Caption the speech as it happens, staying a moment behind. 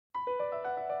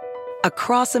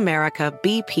Across America,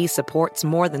 BP supports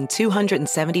more than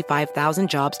 275,000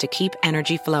 jobs to keep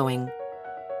energy flowing.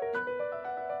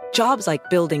 Jobs like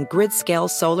building grid-scale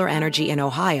solar energy in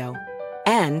Ohio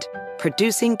and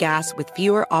producing gas with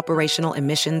fewer operational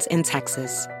emissions in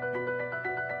Texas.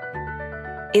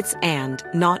 It's and,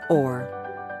 not or.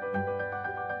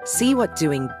 See what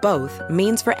doing both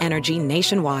means for energy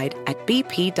nationwide at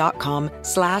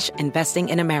bp.com/investing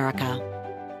in America.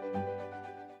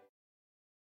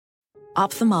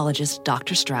 Ophthalmologist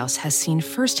Dr. Strauss has seen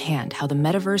firsthand how the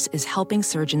metaverse is helping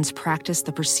surgeons practice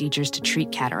the procedures to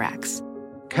treat cataracts.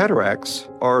 Cataracts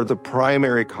are the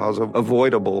primary cause of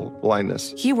avoidable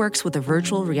blindness. He works with a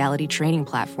virtual reality training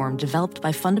platform developed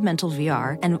by Fundamental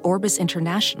VR and Orbis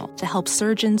International to help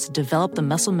surgeons develop the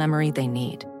muscle memory they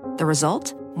need. The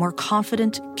result? More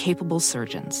confident, capable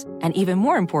surgeons. And even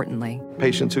more importantly,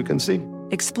 Patients who can see.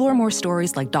 explore more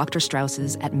stories like Dr.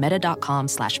 Strauss's at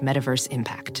meta.com/metaverse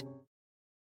impact.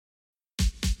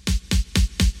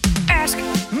 Ask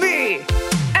me,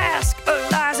 ask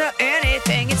Eliza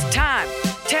anything. It's time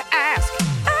to ask.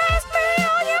 Ask me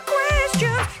all your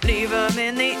questions. Leave them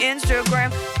in the Instagram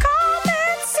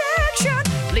comment section.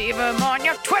 Leave them on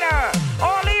your Twitter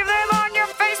or leave them on your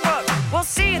Facebook. We'll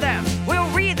see them, we'll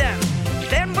read them,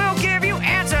 then we'll give you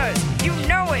answers. You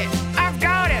know it, I've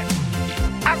got it.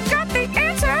 I've got the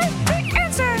answer, the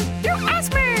answer. You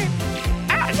ask me,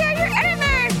 I'll tell you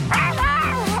anything.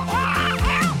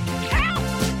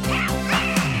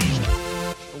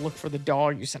 Look for the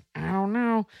dog. You said, I don't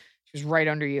know. She was right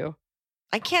under you.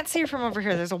 I can't see her from over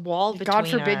here. There's a wall between God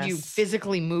forbid us. you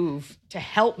physically move to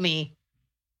help me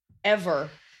ever.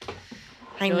 I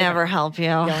feel like never I'm help you.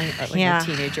 Yelling at like Yeah. a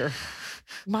teenager.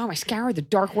 Mom, I scoured the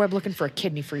dark web looking for a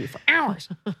kidney for you for hours.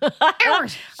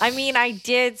 Hours. I mean, I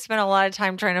did spend a lot of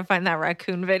time trying to find that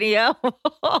raccoon video.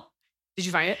 Did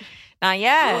you find it? Not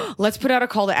yet. Let's put out a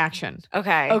call to action.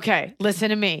 Okay. Okay, listen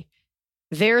to me.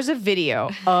 There's a video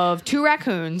of two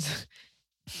raccoons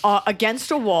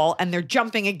against a wall, and they're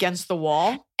jumping against the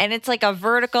wall. And it's like a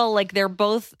vertical, like they're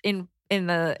both in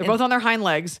the. They're both on their hind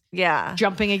legs, Yeah.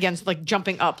 jumping against, like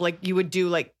jumping up, like you would do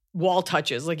like wall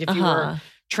touches, like if you were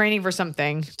training for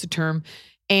something. It's a term.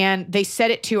 And they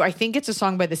set it to, I think it's a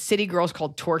song by the City Girls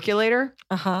called Twerkulator.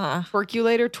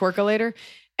 Twerkulator.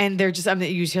 And they're just,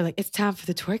 you hear like, it's time for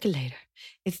the twerkulator.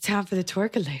 It's time for the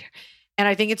twerkulator. And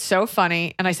I think it's so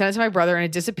funny. And I sent it to my brother and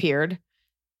it disappeared.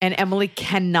 And Emily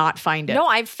cannot find it. No,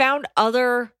 I've found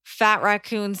other fat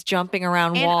raccoons jumping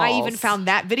around and walls. I even found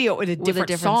that video with a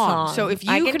different song. So if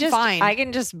you can find. I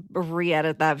can just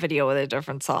re-edit that video with a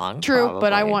different song. True,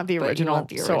 but I probably. want the But you original, want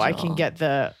the so I can original. get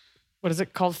the, what is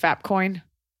it called? FAPcoin?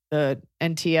 The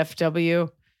NTFW?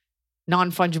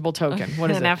 Non-fungible token.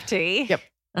 What is it? NFT? Yep.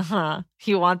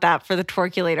 You want that for the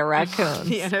twerkulator raccoons.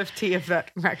 The NFT of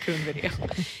that raccoon video.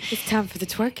 It's time for the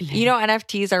twerkulator. You know,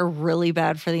 NFTs are really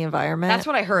bad for the environment. That's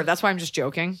what I heard. That's why I'm just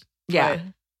joking. Yeah. But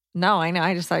No, I know.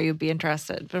 I just thought you'd be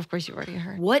interested. But of course you've already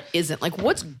heard. what isn't? Like,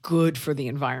 what's good for the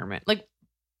environment? Like,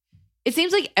 it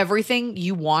seems like everything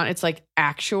you want, it's like,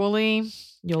 actually,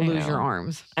 you'll I lose know. your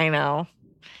arms. I know.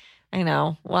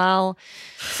 Well,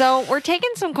 so we're taking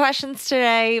some questions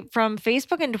today from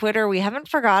Facebook and Twitter. We haven't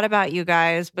forgot about you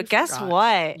guys, but guess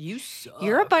what? You suck.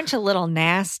 You're a bunch of little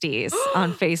nasties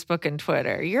on Facebook and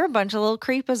Twitter. You're a bunch of little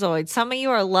creepazoids. Some of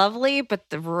you are lovely, but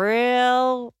the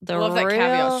real, I love that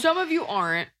caveat. Some of you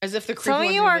aren't, as if the creepy some of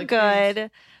ones you would are be like,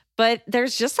 good. But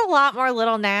there's just a lot more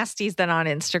little nasties than on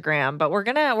Instagram. But we're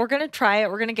gonna try it.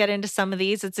 We're gonna get into some of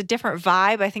these. It's a different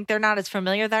vibe. I think they're not as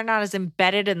familiar. They're not as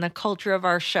embedded in the culture of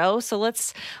our show. So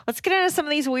let's get into some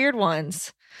of these weird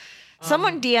ones.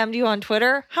 Someone DM'd you on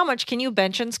Twitter. How much can you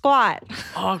bench and squat?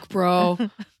 Fuck, bro.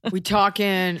 We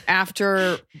talking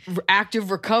after active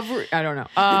recovery? I don't know.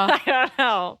 I don't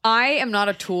know. I am not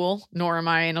a tool, nor am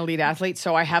I an elite athlete,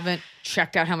 so I haven't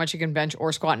checked out how much you can bench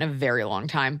or squat in a very long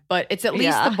time. But it's at least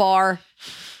Yeah. the bar,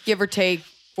 give or take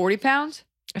 40 pounds.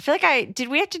 I feel like did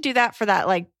we have to do that for that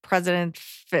like president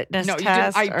fitness No, you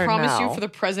test? did. I or promise no? you, for the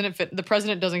president, the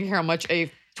president doesn't care how much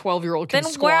a 12-year-old can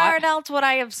Then squat. where else would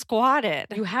I have squatted?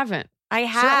 You haven't. I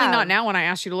have. Certainly not now when I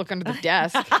asked you to look under the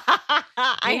desk.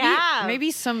 I have.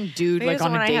 Maybe some dude Maybe like it's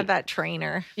on when a I date. had that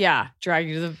trainer. Yeah, drag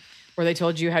you to the where they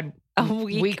told you had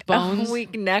weak bones. A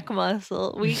weak neck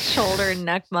muscle, weak shoulder and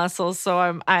neck muscles.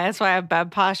 So that's why I have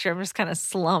bad posture. I'm just kind of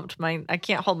slumped. I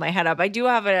can't hold my head up. I do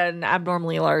have an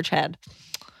abnormally large head.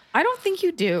 I don't think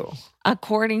you do.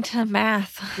 According to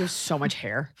math, You have so much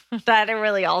hair. that it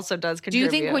really also does Do contribute.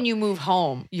 you think when you move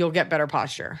home, you'll get better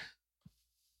posture?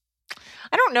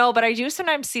 I don't know, but I do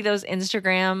sometimes see those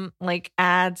Instagram like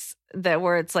ads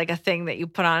where it's like a thing that you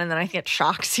put on, and then I think it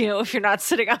shocks you if you're not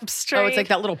sitting up straight. Oh, it's like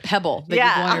that little pebble. That you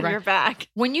go on your back.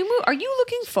 When you move, are you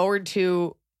looking forward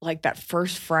to like that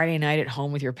first Friday night at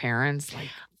home with your parents? Like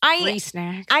free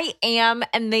snacks? I am,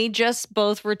 and they just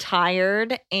both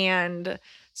retired, and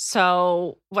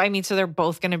so they're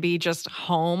both going to be just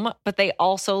home, but they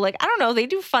also like, I don't know, they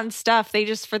do fun stuff. They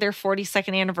just, for their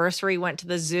 42nd anniversary, went to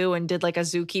the zoo and did like a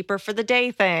zookeeper for the day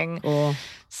thing. Cool.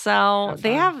 So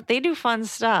they do fun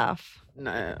stuff.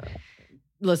 No,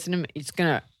 listen to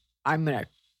me. I'm going to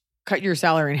cut your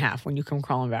salary in half when you come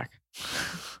crawling back.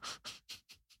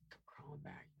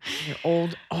 You're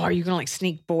old. Oh, are you going to like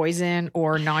sneak boys in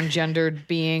or non-gendered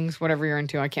beings, whatever you're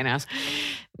into? I can't ask.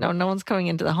 No one's coming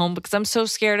into the home because I'm so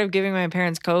scared of giving my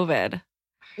parents COVID.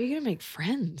 How are you going to make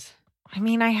friends? I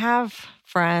mean, I have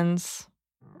friends.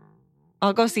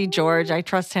 I'll go see George. I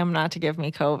trust him not to give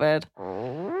me COVID.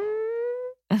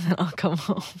 And then I'll come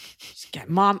home. Just get,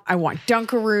 Mom, I want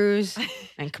Dunkaroos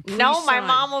and Capri No, my Sun.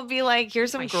 mom will be like,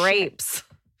 here's some grapes.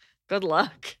 Good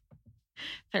luck.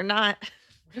 They're not.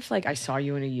 What if like I saw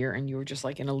you in a year and you were just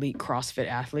like an elite CrossFit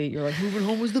athlete? You're like, moving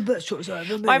home was the best choice I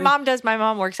ever made. My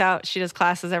mom works out. She does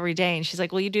classes every day. And she's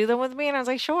like, will you do them with me? And I was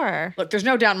like, sure. Look, there's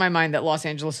no doubt in my mind that Los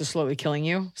Angeles is slowly killing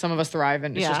you. Some of us thrive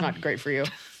and it's just not great for you.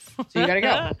 So you got to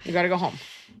go. You got to go home.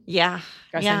 Yeah.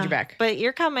 Got to send you back. But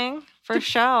you're coming for a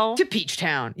show. To Peach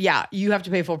Town. Yeah. You have to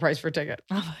pay full price for a ticket.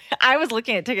 I was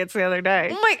looking at tickets the other day.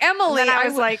 I'm like, Emily. And then I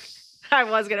was like, I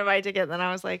was going to buy a ticket. Then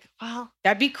I was like, well.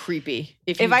 That'd be creepy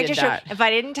if you did that. If I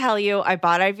didn't tell you, I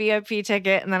bought a VIP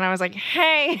ticket. And then I was like,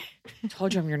 hey. I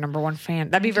told you I'm your number one fan.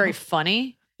 That'd be very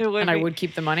funny. It would I would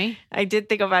keep the money. I did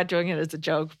think about doing it as a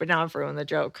joke, but now I've ruined the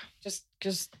joke.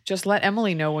 Just let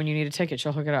Emily know when you need a ticket.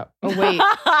 She'll hook it up. Oh, wait.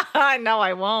 No,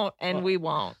 I won't. And we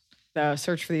won't. The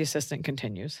search for the assistant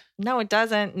continues. No, it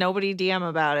doesn't. Nobody DM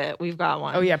about it. We've got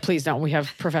one. Oh, yeah. Please don't. We have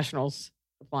professionals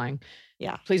applying.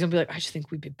 Yeah. Please don't be like, I just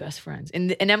think we'd be best friends.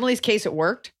 In Emily's case, it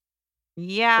worked.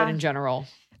 Yeah. But in general,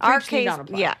 our case,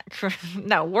 yeah.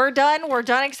 No, we're done. We're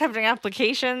done accepting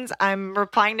applications. I'm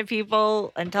replying to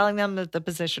people and telling them that the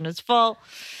position is full.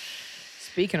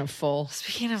 Speaking of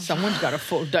someone's got a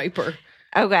full diaper.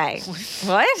 Okay.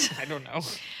 What? I don't know.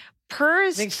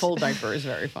 PERS. I think full diaper is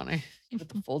very funny. With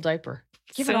the full diaper.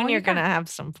 Soon you're going to have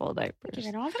some full diapers. Give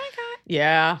it all that I got.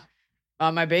 Yeah.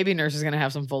 My baby nurse is going to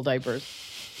have some full diapers.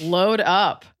 Load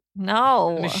up.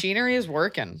 No. The machinery is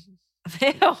working.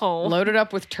 Ew. Load it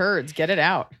up with turds. Get it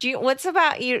out. What's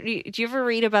about you? Do you ever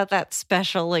read about that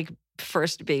special like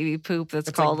first baby poop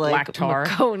that's called like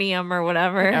meconium or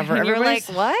whatever? And you're like,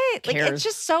 what? Like it's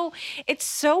just it's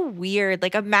so weird.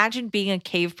 Like imagine being a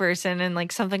cave person and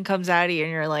like something comes out of you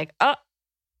and you're like, oh.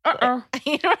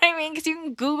 You know what I mean? Because you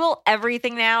can Google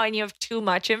everything now and you have too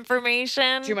much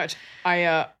information. Too much.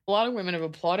 A lot of women have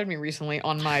applauded me recently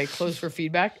on my close for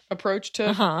feedback approach to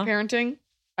parenting.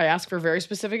 I ask for very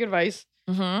specific advice.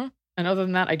 Mm-hmm. And other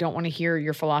than that, I don't want to hear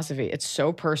your philosophy. It's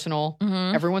so personal.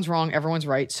 Mm-hmm. Everyone's wrong. Everyone's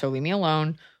right. So leave me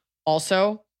alone.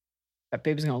 Also, that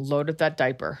baby's going to load up that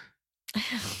diaper.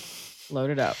 Load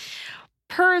it up.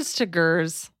 Pers to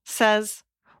Gers says,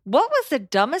 what was the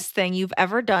dumbest thing you've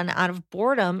ever done out of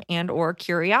boredom and or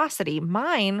curiosity?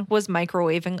 Mine was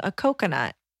microwaving a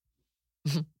coconut.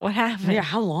 What happened? Yeah,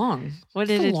 how long? What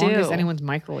did it do? How long has anyone's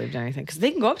microwaved anything? Because they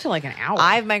can go up to like an hour.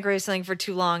 I've microwaved something for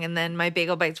too long and then my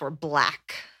bagel bites were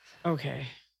black. Okay.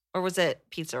 Or was it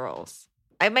pizza rolls?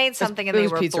 I made something and they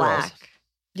were black. Rolls.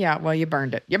 Yeah, well, you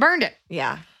burned it. You burned it.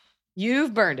 Yeah.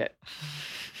 You've burned it.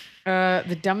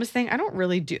 The dumbest thing, I don't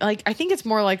really do. Like, I think it's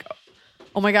more like,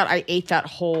 oh my God, I ate that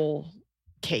whole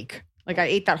cake. Like, I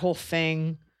ate that whole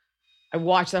thing. I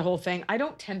watched that whole thing. I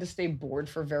don't tend to stay bored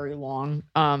for very long.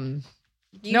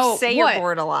 You say you're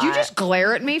bored a lot. Do you just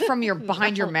glare at me from your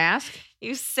behind your mask?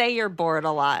 You say you're bored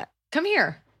a lot. Come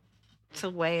here. To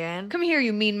weigh in. Come here,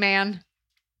 you mean man.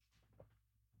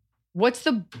 What's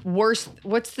the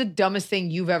dumbest thing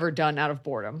you've ever done out of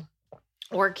boredom?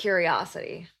 Or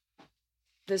curiosity.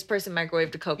 This person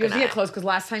microwaved a coconut. You have to get close because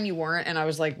last time you weren't, and I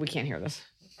was like, we can't hear this.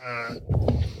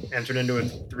 Entered into a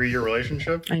 3-year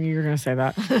relationship. I knew you were going to say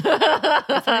that.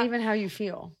 That's not even how you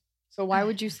feel. So why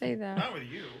would you say that? Not with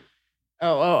you.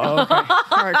 Oh, okay.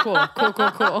 All right, cool.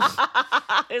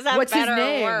 Is that What's better his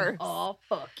name? or worse? Oh,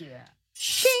 fuck yeah.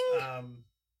 Shing.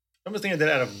 Dumbest thing I did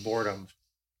out of boredom.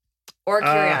 Or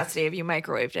curiosity, if you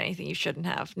microwaved anything you shouldn't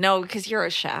have. No, because you're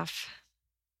a chef.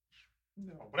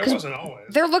 No, but I wasn't always.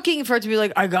 They're looking for it to be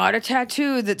like, I got a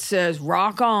tattoo that says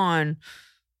rock on,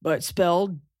 but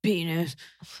spelled penis.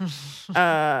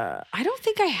 I don't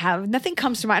think I have. Nothing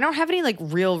comes to mind. I don't have any like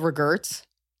real regrets.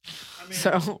 I mean,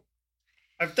 so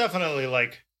I've definitely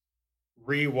like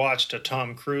rewatched a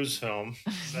Tom Cruise film.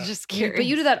 Just curious. But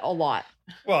you do that a lot.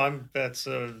 Well, that's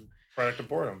a product of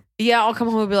boredom. Yeah, I'll come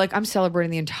home and be like, I'm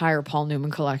celebrating the entire Paul Newman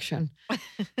collection.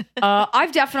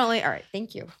 I've definitely, all right,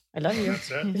 thank you. I love you. That's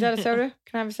it. Is that a soda?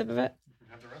 Can I have a sip of it? You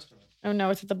can have the rest of it. Oh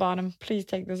no, it's at the bottom. Please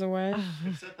take this away.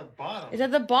 It's at the bottom. It's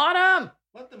at the bottom.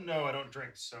 Let them know I don't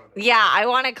drink soda. Yeah, I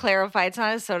want to clarify. It's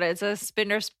not a soda. It's a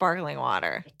Spinner sparkling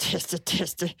water.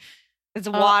 Tisty. It's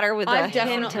water with I've a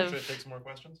hint Should I of. take some more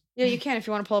questions? Yeah, you can if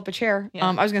you want to pull up a chair. Yeah.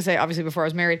 I was gonna say, obviously, before I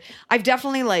was married, I've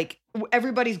definitely like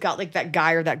everybody's got like that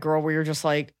guy or that girl where you're just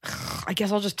like, I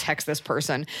guess I'll just text this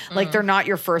person. Like they're not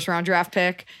your first round draft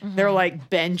pick. They're like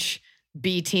bench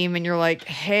B team, and you're like,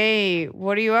 hey,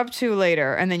 what are you up to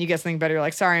later? And then you get something better. You're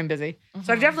like, sorry, I'm busy.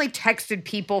 So I've definitely texted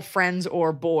people, friends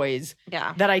or boys,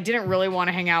 that I didn't really want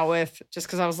to hang out with, just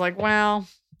because I was like, well,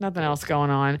 nothing else going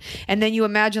on. And then you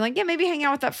imagine like, yeah, maybe hanging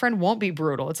out with that friend won't be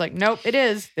brutal. It's like, nope, it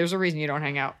is. There's a reason you don't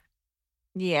hang out.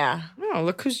 Yeah. Oh,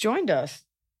 look who's joined us.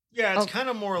 Yeah, it's kind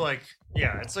of more like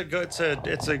it's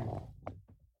a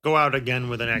go out again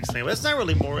with the next thing. But it's not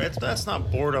really more. That's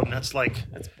not boredom. That's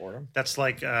boredom. That's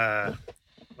like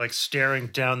staring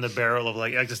down the barrel of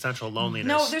like existential loneliness.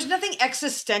 No, there's nothing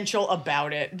existential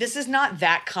about it. This is not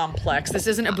that complex. This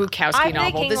isn't a Bukowski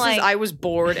novel. This is I was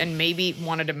bored and maybe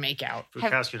wanted to make out.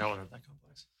 Bukowski novel isn't that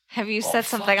complex. Have you set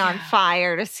something on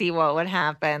fire to see what would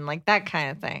happen? Like that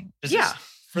kind of thing. I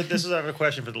have a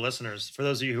question for the listeners. For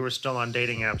those of you who are still on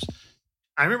dating apps,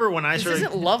 I remember when I started. This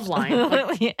isn't Loveline.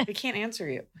 Like, they can't answer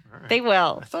you. Right. They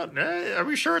will. I thought, are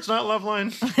we sure it's not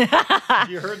Loveline?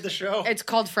 You heard the show? It's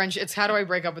called French. It's How Do I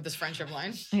Break Up with This Friendship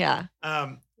Line? Yeah.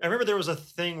 I remember there was a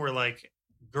thing where like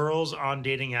girls on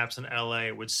dating apps in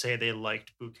LA would say they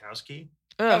liked Bukowski.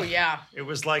 Oh yeah. It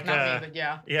was like Not me, but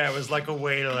yeah. Yeah, it was like a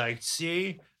way to like,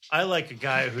 see, I like a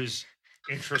guy who's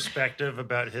introspective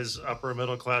about his upper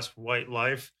middle class white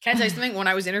life. Can I tell you something? When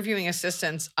I was interviewing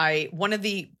assistants, one of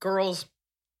the girls,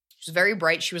 she was very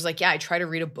bright. She was like, yeah, I try to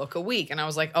read a book a week. And I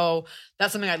was like, oh,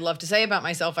 that's something I'd love to say about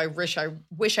myself. I wish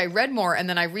I read more. And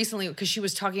then I recently, because she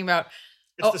was talking about.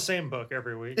 It's the same book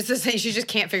every week. It's the same. She just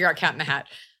can't figure out Cat in the Hat.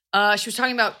 She was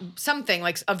talking about something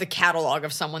like of the catalog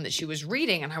of someone that she was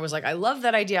reading. And I was like, I love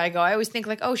that idea. I always think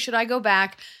like, oh, should I go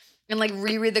back and like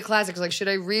reread the classics? Like, should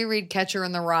I reread Catcher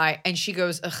in the Rye? And she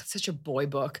goes, ugh, it's such a boy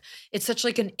book. It's such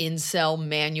like an incel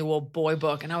manual boy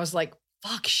book. And I was like,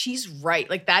 fuck, she's right.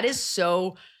 Like that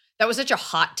was such a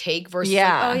hot take versus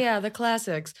like, oh yeah, the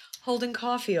classics. Holden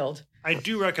Caulfield. I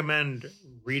do recommend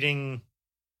reading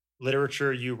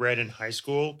literature you read in high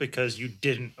school because you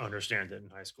didn't understand it in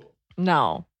high school.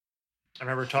 No. I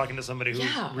remember talking to somebody who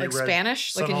reread like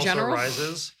Spanish, Sun like in Also general.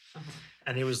 Rises,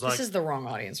 and he was like, this is the wrong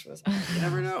audience for this. you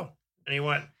never know. And he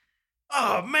went,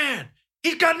 oh man,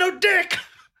 he's got no dick.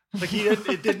 Like he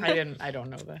didn't. I don't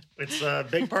know that. It's a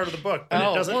big part of the book. But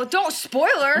it doesn't. Well, don't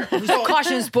spoiler.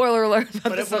 Caution, spoiler alert.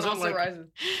 But it wasn't like, Rises.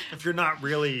 if you're not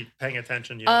really paying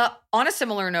attention, you know. On a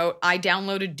similar note, I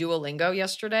downloaded Duolingo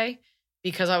yesterday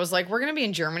because I was like, we're going to be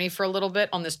in Germany for a little bit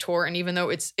on this tour. And even though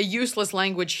it's a useless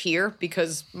language here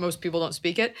because most people don't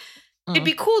speak it, it'd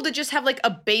be cool to just have like a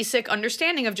basic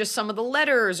understanding of just some of the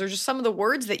letters or just some of the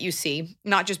words that you see,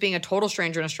 not just being a total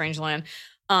stranger in a strange land.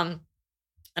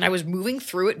 And I was moving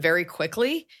through it very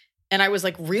quickly and I was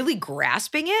like really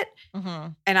grasping it. Mm-hmm.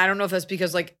 And I don't know if that's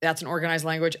because like that's an organized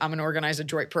language. I'm an organized,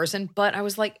 adroit person. But I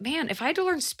was like, man, if I had to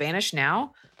learn Spanish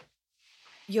now,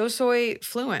 yo soy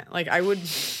fluent. Like it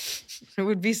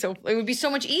would be so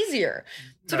much easier.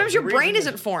 Sometimes your brain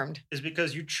isn't formed. Is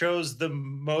because you chose the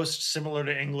most similar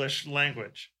to English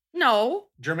language. No.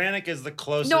 Germanic is the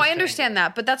closest. No, I understand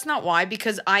that, but that's not why.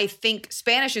 Because I think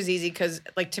Spanish is easy because,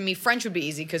 like, to me, French would be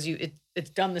easy because it's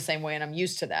done the same way and I'm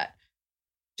used to that.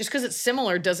 Just because it's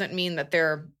similar doesn't mean that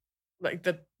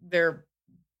their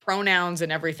pronouns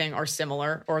and everything are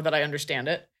similar or that I understand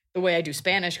it the way I do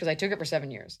Spanish because I took it for 7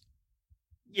 years.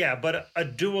 Yeah, but a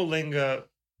Duolingo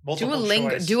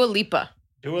choice. Dua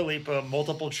Lipa,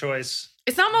 multiple choice.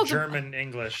 It's not multiple. German,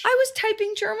 English. I was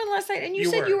typing German last night and you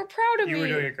said you were proud of me. You were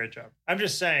doing a great job. I'm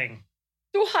just saying.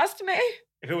 Du hast me.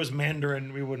 If it was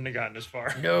Mandarin, we wouldn't have gotten as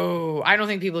far. No, I don't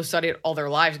think people who study it all their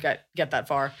lives get that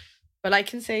far. But I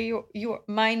can say you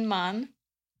mein Mann,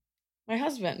 my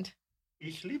husband.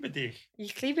 Ich liebe dich.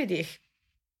 Ich liebe dich.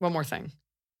 One more thing.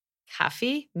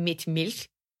 Kaffee mit Milch,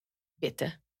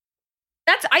 bitte.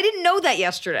 I didn't know that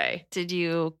yesterday. Did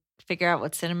you figure out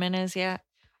what cinnamon is yet?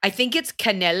 I think it's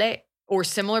kanelle or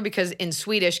similar because in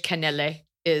Swedish, kanelle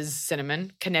is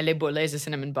cinnamon. Kanellebulle is a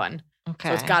cinnamon bun. Okay.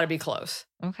 So it's got to be close.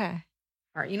 Okay.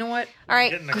 All right. You know what? All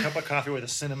right. Getting a cup of coffee with a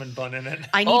cinnamon bun in it.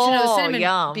 I need to know the cinnamon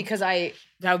yum. because that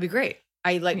would be great.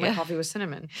 I like my coffee with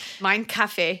cinnamon. Mine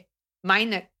cafe.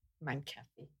 Mine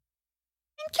cafe.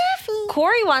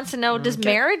 Corey wants to know, does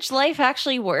marriage life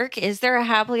actually work? Is there a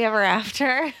happily ever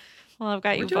after? Well, I've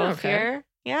got you both here.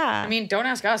 Yeah. I mean, don't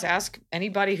ask us. Ask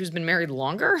anybody who's been married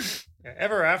longer. Yeah,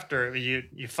 ever after,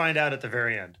 you find out at the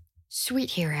very end.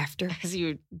 Sweet hereafter. Because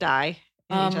you die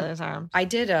in each other's arms. I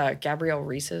did Gabrielle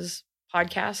Reese's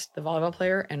podcast, the volleyball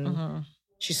player, and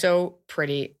she's so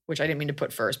pretty, which I didn't mean to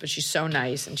put first, but she's so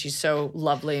nice and she's so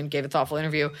lovely and gave a thoughtful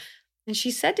interview. And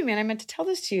she said to me, and I meant to tell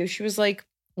this to you, she was like,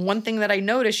 one thing that I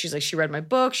noticed, she's like, she read my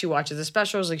book, she watches the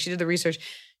specials, like she did the research.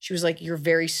 She was like, you're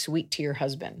very sweet to your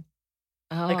husband.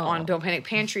 Like on Don't Panic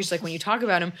Pantry, she's like, when you talk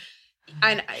about him,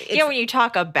 and when you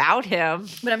talk about him.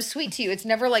 But I'm sweet to you. It's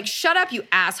never like, shut up, you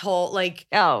asshole. Like,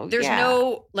 there's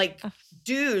no like,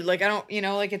 dude, like I don't,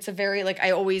 like it's a very, like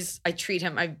I treat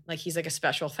him, like he's like a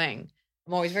special thing.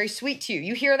 I'm always very sweet to you.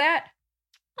 You hear that?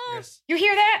 Yes. You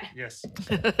hear that? Yes.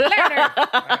 Louder.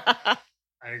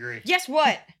 I agree. Yes,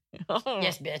 what? Oh.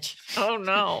 Yes, bitch. Oh,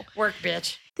 no. Work,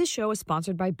 bitch. This show is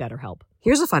sponsored by BetterHelp.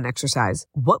 Here's a fun exercise.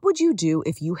 What would you do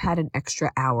if you had an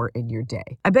extra hour in your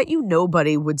day? I bet you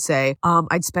nobody would say,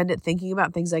 I'd spend it thinking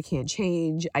about things I can't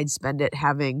change. I'd spend it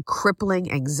having crippling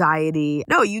anxiety.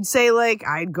 No, you'd say like,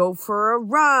 I'd go for a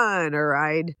run, or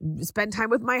I'd spend time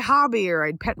with my hobby, or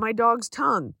I'd pet my dog's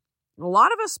tongue. A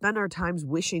lot of us spend our times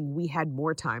wishing we had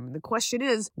more time. And the question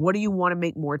is, what do you want to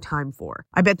make more time for?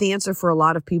 I bet the answer for a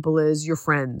lot of people is your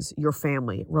friends, your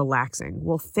family, relaxing.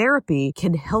 Well, therapy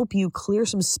can help you clear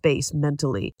some space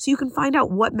mentally so you can find out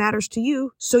what matters to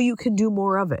you so you can do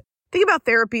more of it. Think about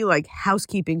therapy like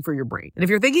housekeeping for your brain. And if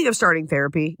you're thinking of starting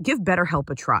therapy, give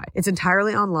BetterHelp a try. It's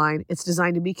entirely online. It's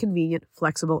designed to be convenient,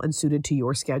 flexible, and suited to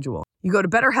your schedule. You go to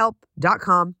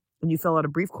BetterHelp.com and you fill out a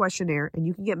brief questionnaire, and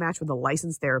you can get matched with a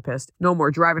licensed therapist. No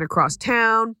more driving across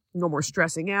town, no more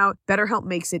stressing out. BetterHelp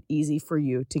makes it easy for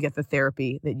you to get the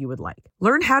therapy that you would like.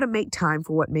 Learn how to make time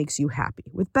for what makes you happy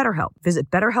with BetterHelp. Visit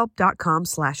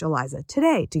BetterHelp.com/Eliza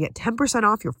today to get 10%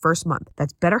 off your first month.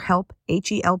 That's BetterHelp,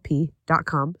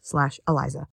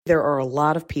 HELP.com/Eliza. There are a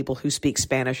lot of people who speak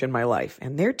Spanish in my life,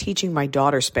 and they're teaching my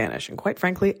daughter Spanish. And quite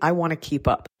frankly, I want to keep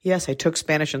up. Yes, I took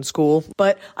Spanish in school,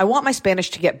 but I want my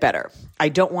Spanish to get better. I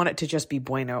don't want it to just be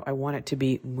bueno. I want it to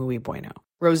be muy bueno.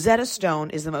 Rosetta Stone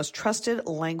is the most trusted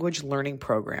language learning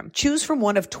program. Choose from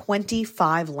one of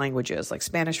 25 languages like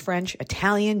Spanish, French,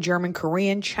 Italian, German,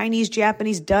 Korean, Chinese,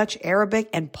 Japanese, Dutch,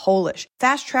 Arabic, and Polish.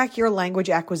 Fast track your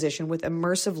language acquisition with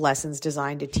immersive lessons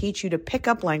designed to teach you to pick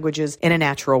up languages in a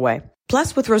natural way.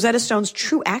 Plus, with Rosetta Stone's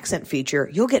True Accent feature,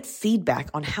 you'll get feedback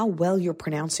on how well you're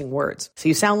pronouncing words. So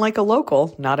you sound like a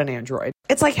local, not an android.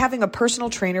 It's like having a personal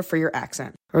trainer for your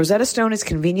accent. Rosetta Stone is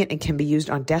convenient and can be used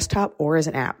on desktop or as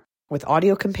an app, with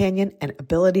audio companion and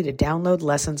ability to download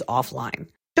lessons offline.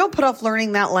 Don't put off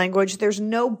learning that language. There's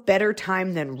no better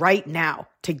time than right now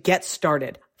to get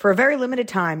started. For a very limited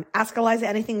time, Ask Eliza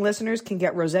Anything listeners can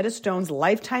get Rosetta Stone's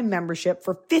lifetime membership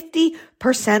for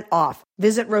 50% off.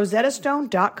 Visit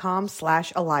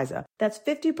rosettastone.com/Eliza. That's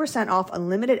 50% off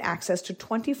unlimited access to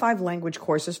 25 language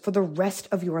courses for the rest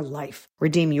of your life.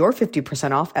 Redeem your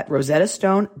 50% off at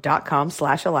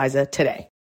rosettastone.com/Eliza today.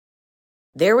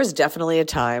 There was definitely a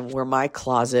time where my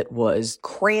closet was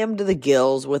crammed to the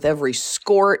gills with every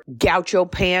skort, gaucho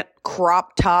pant,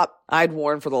 crop top I'd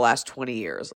worn for the last 20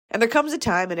 years. And there comes a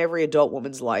time in every adult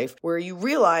woman's life where you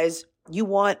realize you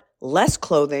want less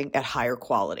clothing at higher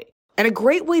quality. And a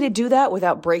great way to do that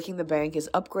without breaking the bank is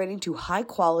upgrading to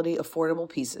high-quality, affordable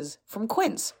pieces from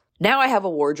Quince. Now I have a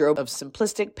wardrobe of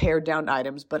simplistic pared-down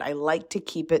items, but I like to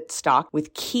keep it stocked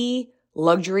with key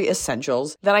luxury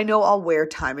essentials that I know I'll wear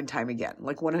time and time again,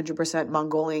 like 100%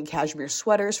 Mongolian cashmere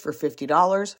sweaters for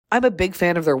 $50. I'm a big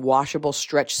fan of their washable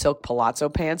stretch silk palazzo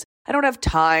pants. I don't have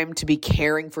time to be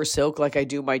caring for silk like I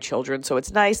do my children, so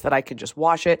it's nice that I can just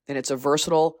wash it, and it's a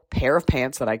versatile pair of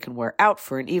pants that I can wear out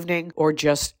for an evening or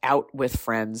just out with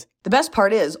friends. The best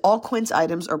part is all Quince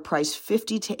items are priced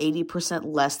 50 to 80%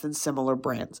 less than similar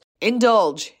brands.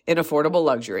 Indulge in affordable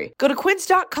luxury. Go to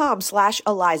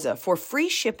quince.com/Eliza for free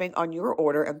shipping on your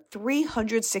order and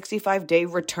 365-day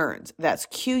returns. That's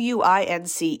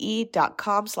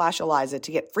QUINCE.com/Eliza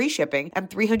to get free shipping and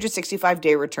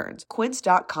 365-day returns.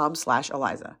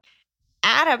 Quince.com/Eliza.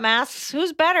 Adam asks,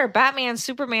 who's better, Batman,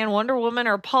 Superman, Wonder Woman,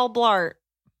 or Paul Blart?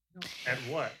 At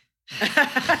what?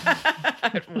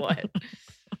 At what?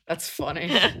 That's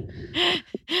funny.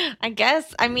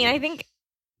 I think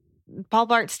Paul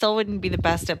Blart still wouldn't be the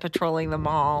best at patrolling the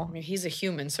mall. I mean, he's a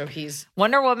human, so he's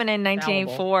Wonder Woman in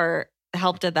 1984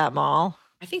 helped at that mall.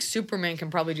 I think Superman can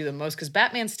probably do the most because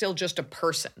Batman's still just a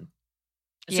person.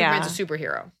 Yeah. Superman's a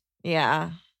superhero.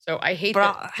 Yeah. So I hate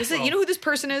Bro- that. You know who this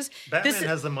person is? Batman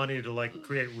has the money to like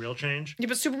create real change. Yeah,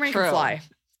 but Superman True. can fly.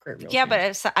 Great real Yeah, change. but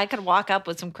if I could walk up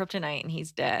with some kryptonite and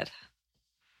he's dead.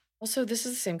 Also, this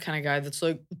is the same kind of guy that's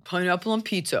like, pineapple on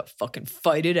pizza. Fucking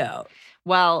fight it out.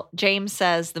 Well, James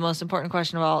says the most important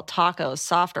question of all, tacos,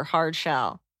 soft or hard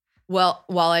shell? Well,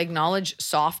 while I acknowledge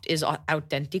soft is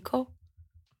authentico,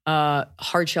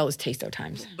 hard shell is tasto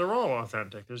times. They're all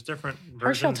authentic. There's different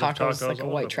Hard shell versions of taco is tacos. like a all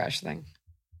white of them. trash thing.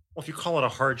 Well, if you call it a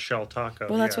hard shell taco.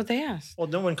 Well, that's yeah. what they asked. Well,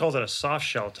 no one calls it a soft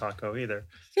shell taco either.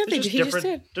 Yeah, There's he just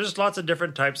different- did. There's lots of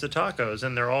different types of tacos,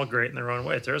 and they're all great in their own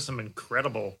way. There are some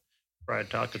incredible fried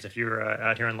tacos. If you're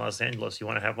out here in Los Angeles, you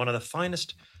want to have one of the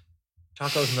finest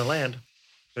tacos in the land,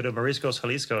 go to Mariscos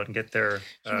Jalisco and get their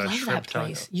You love shrimp that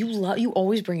place. taco. You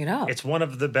always bring it up. It's one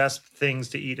of the best things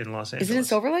to eat in Los Angeles. Is it in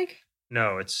Silver Lake?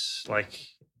 No, it's like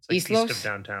East east Los? of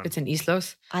downtown. It's in East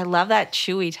Los. I love that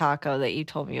chewy taco that you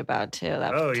told me about too.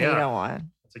 That Oh, potato yeah.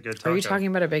 one. It's a good taco. Are you talking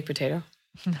about a baked potato?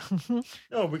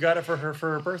 No, we got it for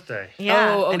her birthday.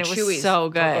 Yeah, Oh, and it was Chewy's. so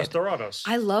good. Tacos Dorados.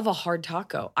 I love a hard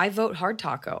taco. I vote hard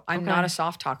taco. I'm Okay. not a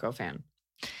soft taco fan.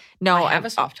 No, I have I'm- a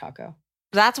soft taco.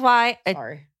 That's why.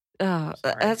 Sorry. Sorry.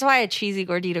 That's why a cheesy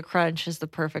gordita crunch is the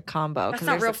perfect combo That's because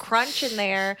not there's real a crunch in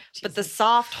there, but the Cheesy.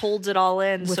 soft holds it all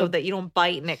in With so a- that you don't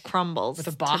bite and it crumbles. With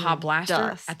a to Baja Blaster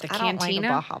dust. at the I don't cantina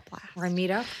like a Baja Blast. Where I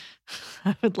meet up.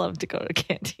 I would love to go to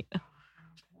cantina.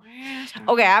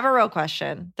 Okay, I have a real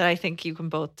question that I think you can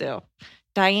both do.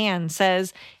 Diane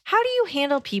says, how do you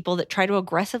handle people that try to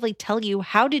aggressively tell you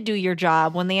how to do your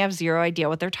job when they have zero idea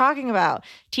what they're talking about?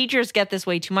 Teachers get this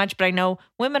way too much, but I know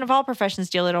women of all professions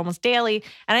deal with it almost daily.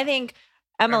 And I think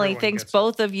Emily Everyone thinks gets it.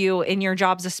 both of you in your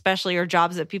jobs, especially, are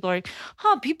jobs that people are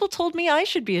like, people told me I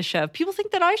should be a chef. People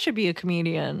think that I should be a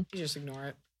comedian. You just ignore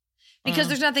it. Because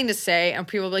there's nothing to say. And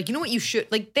people are like, you know what you should,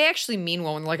 like, they actually mean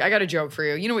well when they're like, I got a joke for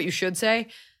you. You know what you should say?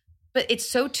 But it's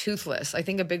so toothless. I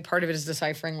think a big part of it is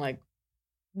deciphering, like,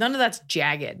 none of that's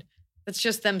jagged. That's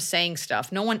just them saying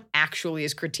stuff. No one actually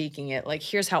is critiquing it. Like,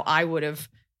 here's how I would have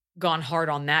gone hard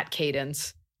on that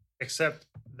cadence. Except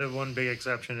the one big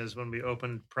exception is when we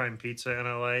opened Prime Pizza in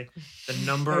LA, the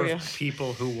number Oh, of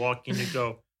people who walk in and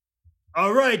go,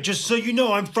 all right, just so you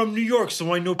know, I'm from New York,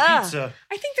 so I know pizza.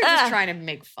 I think they're just trying to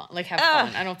make fun, like have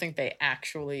fun. I don't think they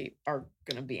actually are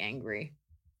going to be angry.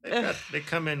 They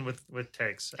come in with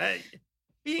takes.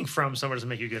 Being from somewhere doesn't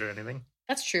make you good at anything.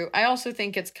 That's true. I also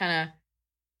think it's kind of,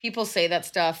 people say that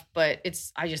stuff, but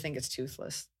I just think it's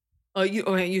toothless.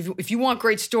 If you want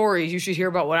great stories, you should hear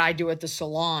about what I do at the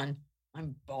salon.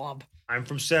 I'm Bob. I'm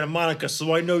from Santa Monica,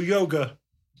 so I know yoga.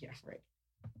 Yeah,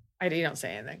 right. You don't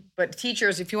say anything. But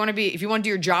teachers, if you want to do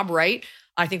your job right,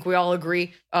 I think we all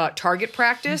agree, target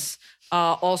practice,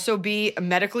 also be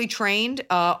medically trained,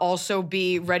 also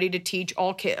be ready to teach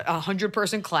all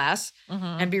 100-person class,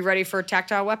 and be ready for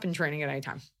tactile weapon training at any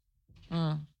time.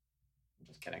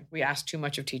 Just kidding. We ask too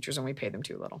much of teachers and we pay them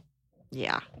too little.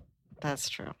 Yeah, that's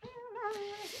true.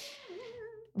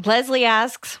 Leslie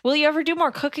asks, will you ever do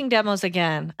more cooking demos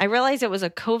again? I realized it was a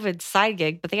COVID side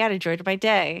gig, but they added joy to my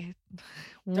day.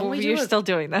 You're still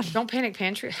doing them. Don't Panic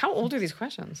Pantry. How old are these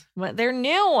questions? But they're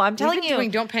new. I'm telling you.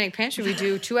 Doing Don't Panic Pantry. We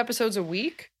do 2 episodes a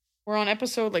week. We're on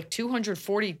episode like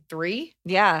 243.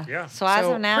 Yeah. So as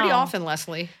of now, pretty often,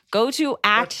 Leslie. go to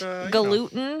at you know.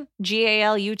 Galuten,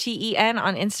 Galuten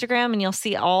on Instagram, and you'll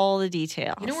see all the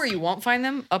details. You know where you won't find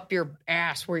them? Up your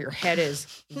ass, where your head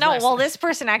is. No, Leslie. well, this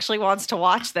person actually wants to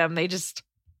watch them. They just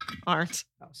aren't.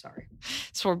 Oh, sorry.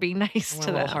 So we're being nice I went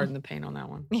to a little them. hard in the paint on that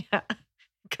one. Yeah.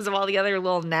 Because of all the other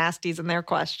little nasties and their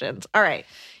questions. All right.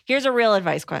 Here's a real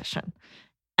advice question.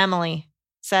 Emily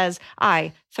says,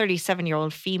 I,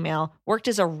 37-year-old female, worked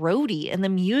as a roadie in the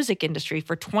music industry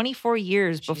for 24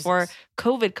 years before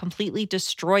COVID completely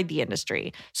destroyed the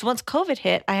industry. So once COVID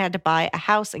hit, I had to buy a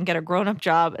house and get a grown-up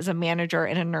job as a manager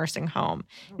in a nursing home.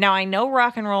 Now, I know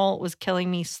rock and roll was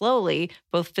killing me slowly,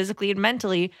 both physically and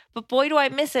mentally, but boy, do I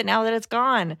miss it now that it's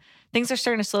gone. Things are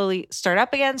starting to slowly start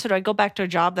up again. So do I go back to a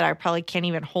job that I probably can't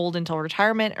even hold until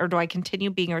retirement, or do I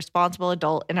continue being a responsible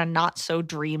adult in a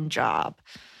not-so-dream job?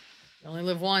 You only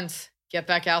live once. Get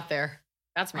back out there.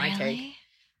 That's my take.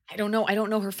 I don't know. I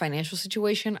don't know her financial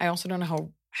situation. I also don't know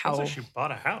how. Sounds like she bought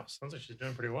a house. Sounds like she's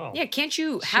doing pretty well. Yeah, can't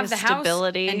you She have has the house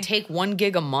stability. and take 1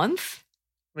 gig a month?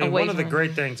 I mean, away one of the from-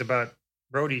 great things about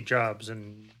roadie jobs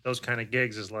and those kind of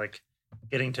gigs is like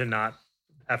getting to not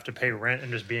have to pay rent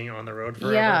and just being on the road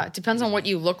forever. Yeah, it depends on what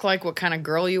you look like, what kind of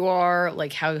girl you are,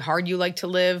 like how hard you like to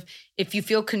live. If you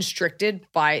feel constricted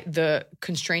by the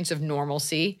constraints of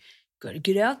normalcy, gotta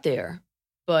get out there.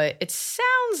 But it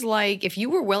sounds like if you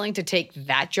were willing to take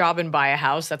that job and buy a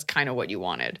house, that's kind of what you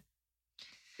wanted.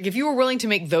 Like if you were willing to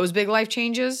make those big life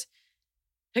changes,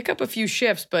 pick up a few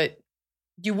shifts, but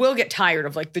you will get tired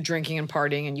of like the drinking and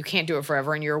partying, and you can't do it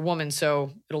forever. And you're a woman,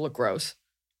 so it'll look gross.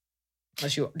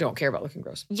 Unless you don't care about looking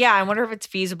gross. Yeah, I wonder if it's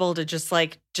feasible to just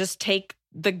take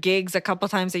the gigs a couple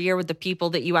times a year with the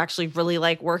people that you actually really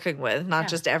like working with, not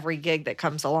just every gig that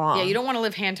comes along. Yeah, you don't want to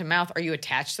live hand to mouth. Are you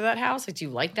attached to that house? Like, do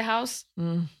you like the house?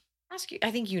 Ask you.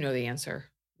 I think you know the answer.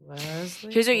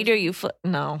 Leslie? Here's what you do. You flip.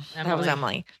 No, that was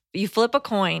Emily. You flip a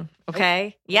coin.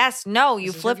 Okay. Yes. No.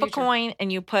 You flip a coin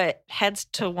and you put heads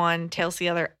to one, tails to the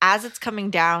other. As it's coming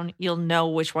down, you'll know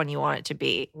which one you want it to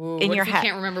be in your head. You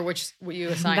can't remember what you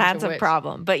assigned. That's a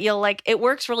problem. But you'll it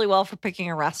works really well for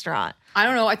picking a restaurant. I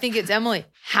don't know. I think it's Emily.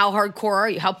 How hardcore are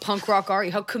you? How punk rock are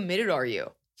you? How committed are you?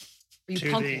 Are you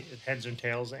to the heads and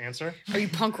tails answer? Are you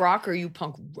punk rock or are you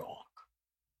punk rock?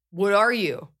 What are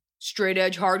you? Straight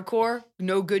edge hardcore?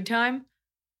 No good time?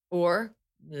 Or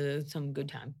some good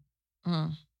time?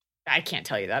 I can't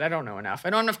tell you that. I don't know enough.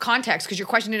 I don't have enough context because your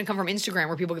question didn't come from Instagram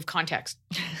where people give context.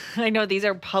 I know these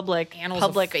are public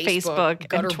Facebook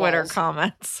and Twitter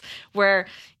comments where,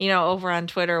 over on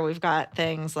Twitter, we've got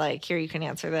things like, here, you can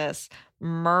answer this.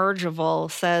 Mergeable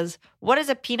says, what does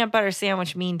a peanut butter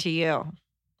sandwich mean to you?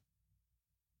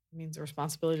 It means the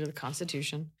responsibility of the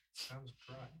Constitution. Sounds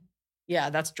dry. Yeah,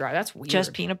 that's dry. That's weird.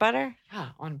 Just peanut butter? Yeah,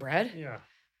 on bread? Yeah.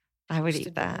 I would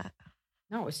eat that.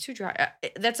 No, it's too dry.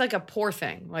 That's like a poor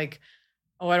thing. Like,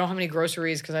 oh, I don't have any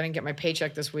groceries because I didn't get my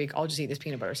paycheck this week. I'll just eat this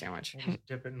peanut butter sandwich. We'll just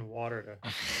dip it in water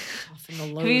to soften the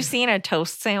load. Have you seen a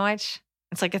toast sandwich?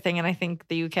 It's like a thing in, I think,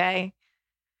 the UK.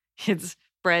 It's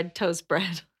bread, toast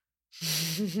bread.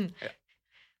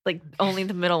 Like only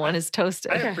the middle one is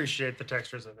toasted. I appreciate the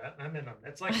textures of that. I'm in on it.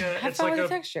 It's like a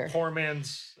texture. Poor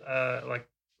man's like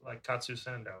katsu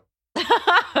sando.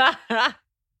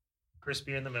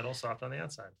 Crispy in the middle, soft on the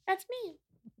outside. That's me.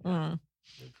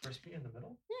 Crispy in the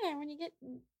middle? Yeah, when you get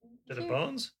to the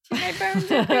bones. My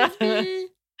bones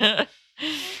are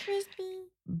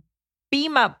crispy.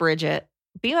 Beam up, Bridget.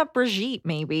 Beam up, Brigitte,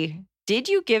 maybe. Did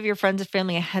you give your friends and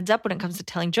family a heads up when it comes to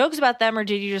telling jokes about them, or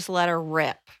did you just let her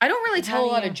rip? I don't really tell a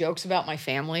lot of jokes about my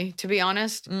family, to be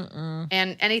honest.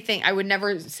 And anything, I would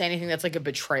never say anything that's like a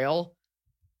betrayal.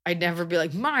 I'd never be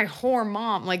like, my whore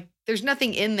mom. Like, there's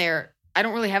nothing in there. I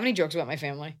don't really have any jokes about my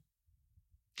family.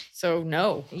 So,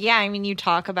 no. Yeah, I mean, you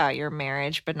talk about your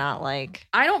marriage, but not like...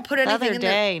 I don't put anything in there. The other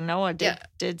day, there. Noah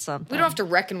did something. We don't have to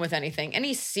reckon with anything.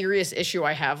 Any serious issue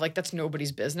I have, like, that's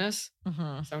nobody's business.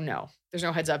 So, no. There's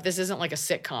no heads up. This isn't like a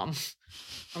sitcom.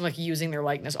 I'm, like, using their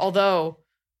likeness. Although,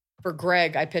 for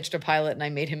Greg, I pitched a pilot and I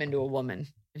made him into a woman.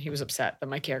 And he was upset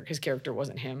that his character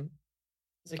wasn't him.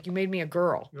 He's like, you made me a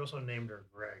girl. You also named her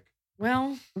Greg.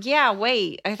 Well... Yeah,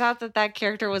 wait. I thought that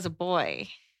character was a boy.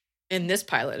 In this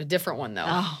pilot, a different one though.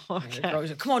 Oh, okay.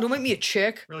 Like, come on, don't make me a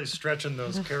chick. Really stretching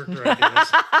those character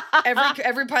ideas.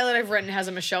 Every pilot I've written has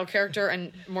a Michelle character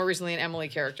and more recently an Emily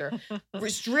character.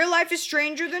 Real life is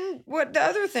stranger than what the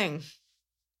other thing.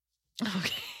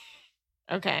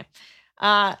 Okay.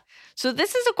 So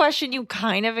this is a question you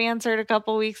kind of answered a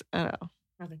couple weeks. Oh,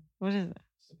 nothing. What is it?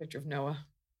 It's a picture of Noah.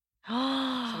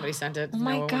 Somebody sent it. Oh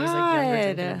my Noah God. was like younger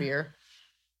drinking a beer.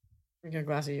 Drinking a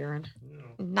glass of urine.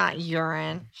 Not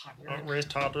urine. Don't raise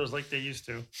toddlers like they used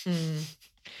to.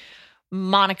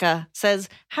 Monica says,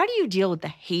 how do you deal with the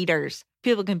haters?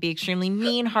 People can be extremely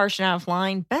mean, harsh, and out of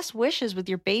line. Best wishes with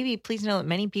your baby. Please know that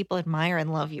many people admire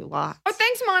and love you lots. Oh,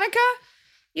 thanks, Monica.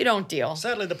 You don't deal.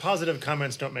 Sadly, the positive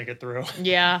comments don't make it through.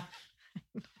 Yeah.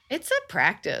 It's a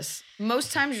practice.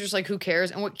 Most times you're just like, who cares?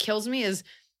 And what kills me is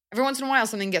every once in a while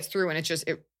something gets through and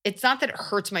it's not that it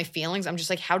hurts my feelings. I'm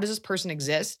just like, how does this person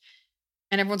exist?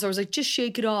 And everyone's always like, just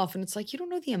shake it off. And it's like, you don't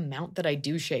know the amount that I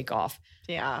do shake off.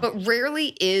 Yeah. But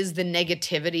rarely is the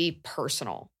negativity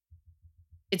personal.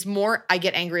 It's more, I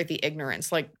get angry at the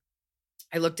ignorance. Like,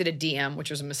 I looked at a DM, which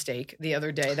was a mistake the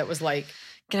other day, that was like,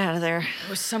 get out of there. It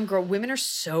was some girl. Women are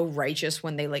so righteous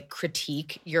when they like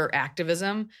critique your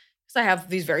activism. Because I have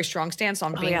these very strong stance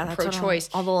on being pro-choice.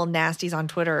 All the little nasties on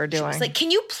Twitter are doing. It's like,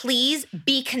 can you please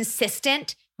be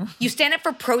consistent? You stand up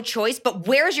for pro-choice, but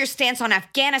where's your stance on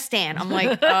Afghanistan? I'm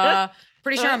like,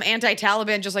 pretty sure I'm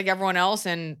anti-Taliban just like everyone else.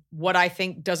 And what I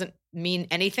think doesn't mean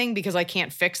anything because I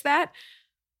can't fix that.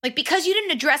 Like, because you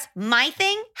didn't address my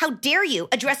thing, how dare you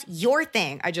address your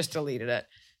thing? I just deleted it.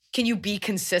 Can you be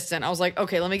consistent? I was like,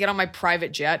 okay, let me get on my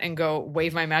private jet and go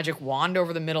wave my magic wand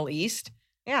over the Middle East.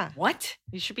 Yeah. What?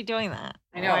 You should be doing that.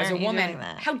 I know, as a woman,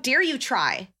 how dare you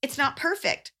try? It's not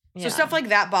perfect. Yeah. So stuff like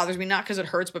that bothers me, not because it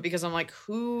hurts, but because I'm like,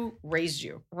 who raised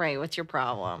you? Right. What's your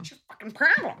problem? What's your fucking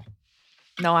problem?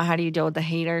 Noah, how do you deal with the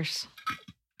haters?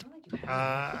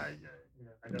 I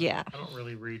don't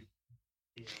really read.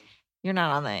 You're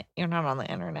not on the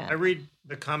internet. I read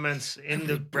the comments in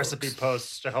the recipe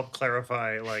posts to help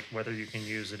clarify like whether you can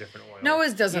use a different oil.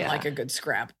 Noah's doesn't like a good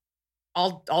scrap.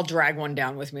 I'll drag one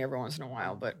down with me every once in a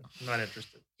while, but I'm not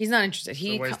interested. He's not interested. It's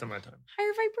a waste of my time.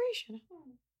 Higher vibration.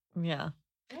 Yeah.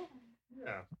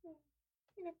 Yeah.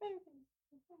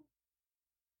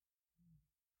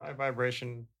 High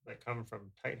vibration that come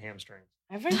from tight hamstrings.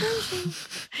 High vibration.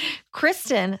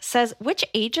 Kristen says, which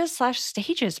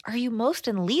ages/stages are you most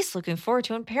and least looking forward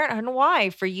to in parenthood and why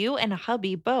for you and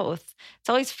hubby both? It's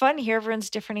always fun to hear everyone's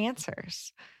different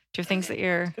answers. Do you have things that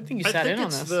you're... Good thing you sat in on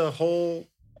this. It's the whole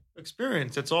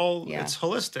experience. It's all, it's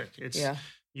holistic. It's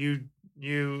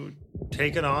you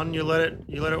take it on, you let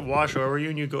it wash over you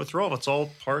and you go through all. It's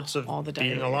all parts of all the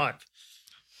being alive.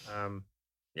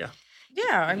 Yeah.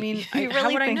 Yeah, I mean, you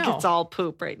really think it's all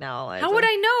poop right now, Eliza? How would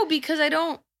I know? Because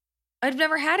I've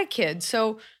never had a kid.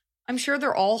 So I'm sure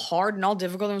they're all hard and all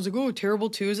difficult. I was like, oh, terrible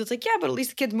twos. It's like, yeah, but at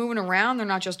least the kid's moving around. They're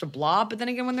not just a blob. But then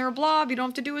again, when they're a blob, you don't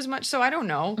have to do as much. So I don't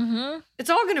know. Mm-hmm. It's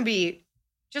all going to be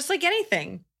just like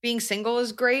anything. Being single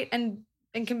is great and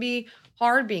can be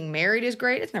hard. Being married is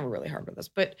great. It's never really hard with us.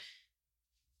 But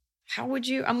how would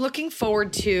you? I'm looking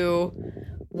forward to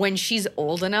when she's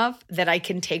old enough that I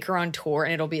can take her on tour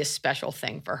and it'll be a special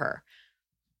thing for her.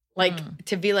 Like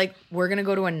to be like, we're going to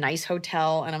go to a nice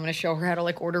hotel and I'm going to show her how to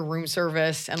like order room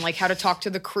service and like how to talk to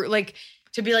the crew. Like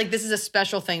to be like, this is a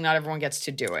special thing. Not everyone gets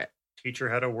to do it. Teach her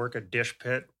how to work a dish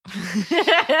pit.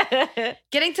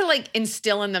 Getting to like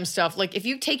instill in them stuff. Like if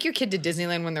you take your kid to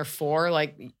Disneyland when they're 4,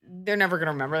 like they're never going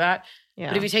to remember that. Yeah.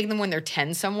 But if you take them when they're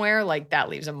 10 somewhere, like that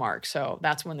leaves a mark. So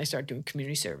that's when they start doing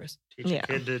community service. Teach a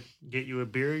kid to get you a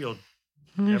beer. You'll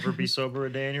never be sober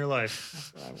a day in your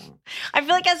life. That's what I want. I feel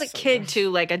like as a kid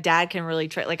too, like a dad can really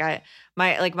try. Like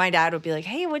my dad would be like,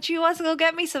 "Hey, what you want to go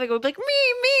get me something?" I would be like,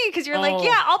 "Me," because you're like,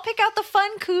 "Yeah, I'll pick out the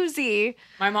fun koozie."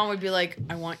 My mom would be like,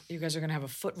 "I want you guys are gonna have a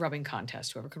foot rubbing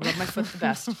contest. Whoever can rub my foot the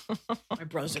best." My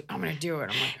brother's like, "I'm gonna do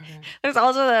it." I'm like, "Okay." There's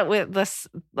also that with this,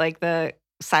 like the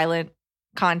silent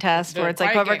contest where it's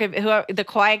like whoever the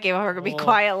quiet game, whoever could be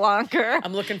quiet longer.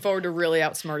 I'm looking forward to really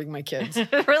outsmarting my kids.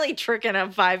 Really tricking a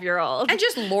 5-year-old. And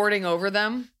just lording over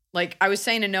them. Like I was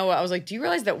saying to Noah, I was like, do you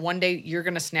realize that one day you're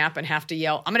going to snap and have to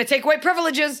yell, I'm going to take away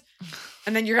privileges.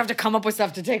 And then you're going to have to come up with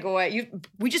stuff to take away.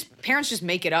 Parents just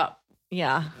make it up.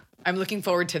 Yeah. I'm looking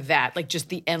forward to that. Like just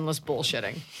the endless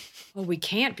bullshitting. Well, we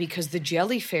can't because the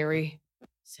jelly fairy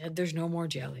said there's no more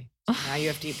jelly. So now you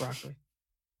have to eat broccoli.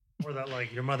 Or that,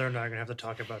 like, your mother and I are going to have to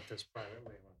talk about this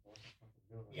privately.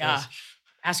 Yeah.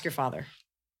 Ask your father.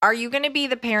 Are you going to be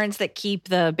the parents that keep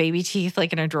the baby teeth,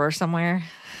 like, in a drawer somewhere?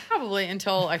 Probably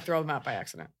until I throw them out by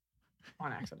accident.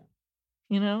 On accident.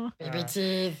 You know? Baby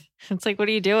teeth. It's like, what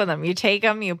do you do with them? You take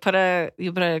them, you put a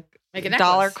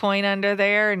dollar coin under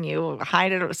there, and you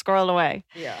hide it, squirrel it away.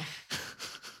 Yeah.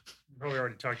 We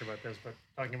already talked about this, but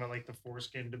talking about like the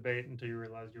foreskin debate until you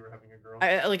realized you were having a girl.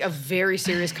 Like a very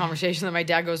serious conversation that my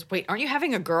dad goes, wait, aren't you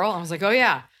having a girl? I was like, oh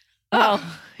yeah.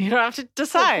 Oh, you don't have to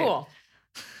decide. Cool.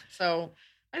 So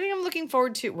I think I'm looking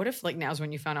forward to, what if like now's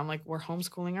when you found out, I'm like, we're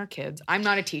homeschooling our kids. I'm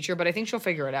not a teacher, but I think she'll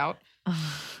figure it out.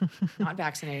 Not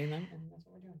vaccinating them. And that's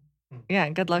what we're doing. Yeah.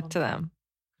 Good luck to them.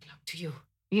 Good luck to you.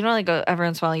 You know, like every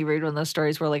once in a while you read one of those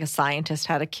stories where like a scientist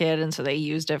had a kid and so they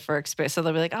used it for experience. So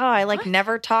they'll be like, oh, I like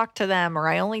never talk to them or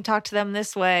I only talk to them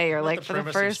this way or like for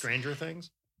the first. Stranger Things?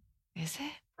 Is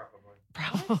it?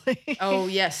 Probably. Oh,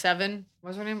 yeah. 7.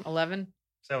 What's her name? 11?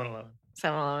 7-Eleven.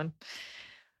 7-Eleven.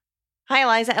 Hi,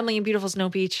 Eliza, Emily, and beautiful Snow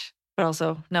Beach. But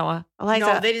also Noah. Eliza.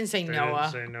 No, they didn't say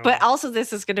Noah. But also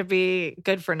this is going to be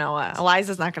good for Noah.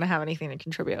 Eliza's not going to have anything to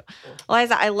contribute. Cool.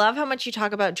 Eliza, I love how much you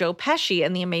talk about Joe Pesci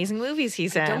and the amazing movies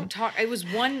he's in. Don't talk. It was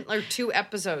 1 or 2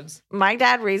 episodes. My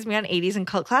dad raised me on 80s and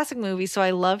cult classic movies, so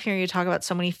I love hearing you talk about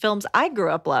so many films I grew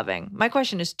up loving. My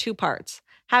question is 2 parts.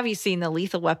 Have you seen the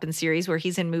Lethal Weapon series where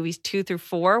he's in movies 2 through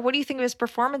 4? What do you think of his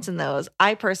performance in those?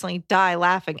 I personally die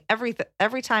laughing every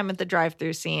time at the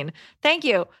drive-through scene. Thank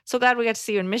you. So glad we got to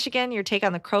see you in Michigan. Your take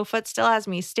on the Crowfoot still has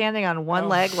me standing on one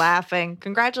leg laughing.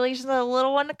 Congratulations on the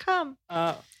little one to come.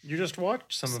 You just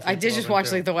watched some of it. I did just watch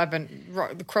Lethal Weapon.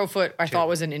 The Crowfoot I thought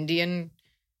was an Indian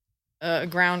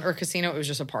ground or casino. It was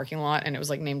just a parking lot and it was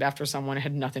like named after someone. It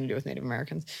had nothing to do with Native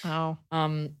Americans. Oh.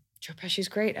 Joe Pesci's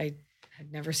great.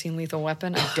 I'd never seen Lethal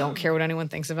Weapon. I don't care what anyone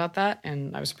thinks about that.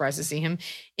 And I was surprised to see him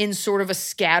in sort of a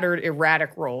scattered,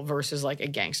 erratic role versus like a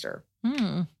gangster.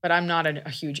 But I'm not a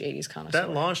huge 80s connoisseur. That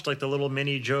launched like the little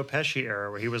mini Joe Pesci era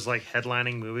where he was like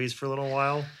headlining movies for a little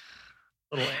while.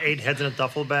 Little 8 heads in a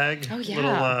duffel bag. Oh, yeah.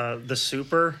 Little The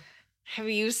Super. Have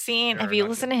you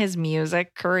listened to his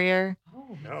music career?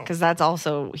 Oh, no. Because that's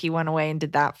also, he went away and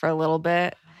did that for a little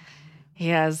bit. He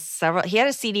has several. He had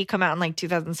a CD come out in like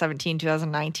 2017,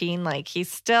 2019. Like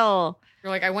he's still.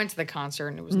 You're like, I went to the concert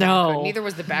and it was not good. Neither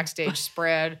was the backstage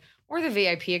spread or the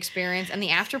VIP experience and the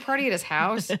after party at his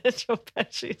house. Joe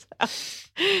Pesci's house.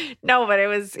 No, but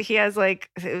he has like,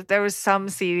 there was some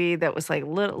CD that was like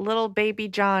little baby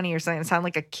Johnny or something. It sounded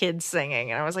like a kid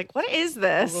singing. And I was like, what is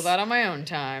this? Google that on my own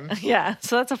time. Yeah.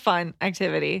 So that's a fun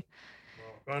activity.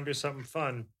 Well, we're going to do something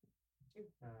fun.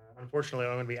 Unfortunately,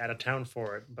 I'm going to be out of town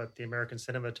for it, but the American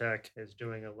Cinematheque is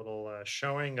doing a little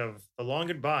showing of The Long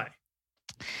Goodbye.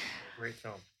 Great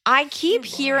film. I keep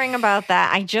hearing about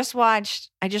that. I just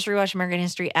rewatched American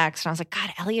History X, and I was like, God,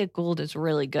 Elliot Gould is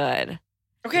really good.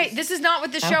 Okay, this is not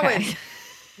what the show is.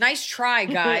 Nice try,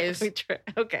 guys.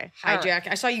 Okay. Hijack.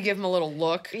 I saw you give him a little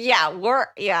look.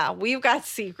 Yeah, we've got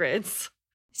secrets.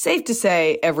 Safe to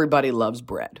say everybody loves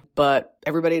bread, but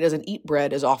everybody doesn't eat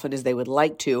bread as often as they would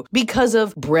like to because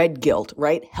of bread guilt,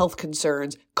 right? Health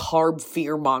concerns, carb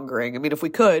fear-mongering. I mean, if we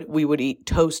could, we would eat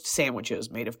toast sandwiches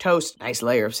made of toast, nice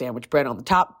layer of sandwich bread on the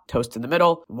top, toast in the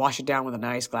middle, and wash it down with a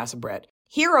nice glass of bread.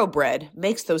 Hero Bread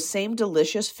makes those same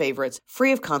delicious favorites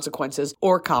free of consequences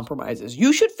or compromises.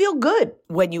 You should feel good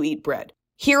when you eat bread.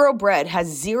 Hero Bread has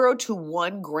 0 to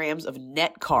 1 grams of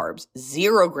net carbs,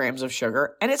 0 grams of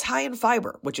sugar, and it's high in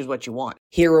fiber, which is what you want.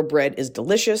 Hero Bread is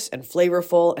delicious and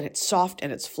flavorful, and it's soft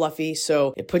and it's fluffy,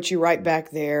 so it puts you right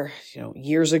back there,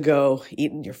 years ago,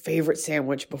 eating your favorite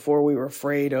sandwich before we were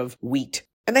afraid of wheat.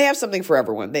 And they have something for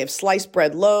everyone. They have sliced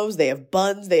bread loaves, they have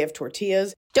buns, they have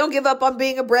tortillas. Don't give up on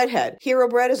being a breadhead. Hero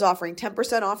Bread is offering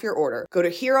 10% off your order. Go to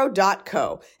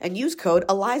hero.co and use code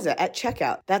ELIZA at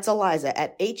checkout. That's ELIZA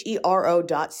at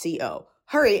HERO.co.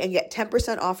 Hurry and get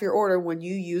 10% off your order when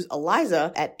you use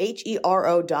ELIZA at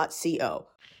HERO.co.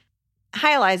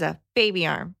 Hi, Eliza. Baby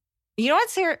arm. You know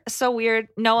what's so weird?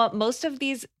 Noah, most of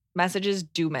these messages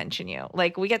do mention you.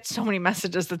 Like, we get so many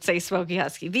messages that say Smokey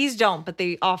Husky. These don't, but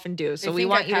they often do. So we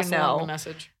want you to know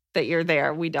that you're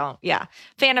there. We don't. Yeah.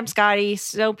 Phantom Scotty,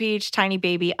 Snow Peach, Tiny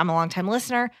Baby. I'm a longtime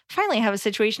listener. Finally, I have a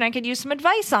situation I could use some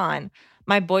advice on.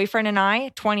 My boyfriend and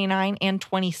I, 29 and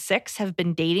 26, have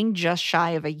been dating just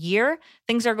shy of a year.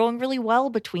 Things are going really well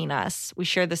between us. We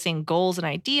share the same goals and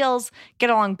ideals, get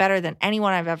along better than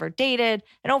anyone I've ever dated,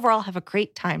 and overall have a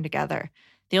great time together.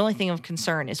 The only thing of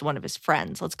concern is one of his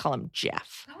friends. Let's call him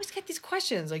Jeff. I always get these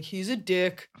questions like, he's a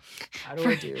dick. How do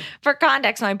I do? For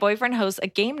context, my boyfriend hosts a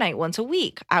game night once a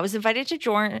week. I was invited to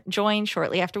join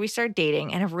shortly after we started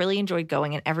dating and have really enjoyed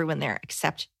going, and everyone there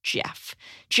except Jeff.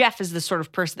 Jeff is the sort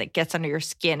of person that gets under your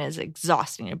skin, is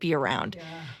exhausting to be around. Yeah.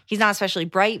 He's not especially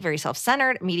bright, very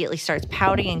self-centered, immediately starts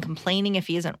pouting and complaining if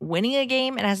he isn't winning a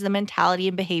game, and has the mentality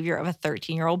and behavior of a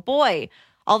 13-year-old boy.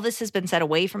 All this has been said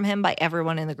away from him by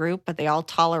everyone in the group, but they all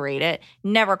tolerate it,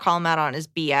 never call him out on his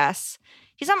BS.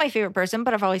 He's not my favorite person,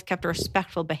 but I've always kept a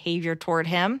respectful behavior toward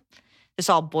him. This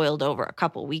all boiled over a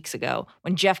couple weeks ago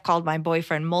when Jeff called my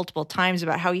boyfriend multiple times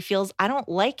about how he feels I don't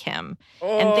like him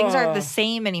and things aren't the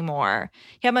same anymore.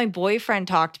 He had my boyfriend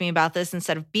talk to me about this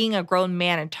instead of being a grown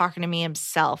man and talking to me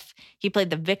himself. He played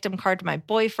the victim card to my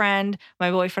boyfriend.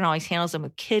 My boyfriend always handles him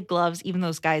with kid gloves, even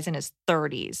those guys in his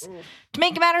 30s. To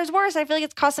make matters worse, I feel like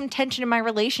it's caused some tension in my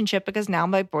relationship because now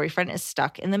my boyfriend is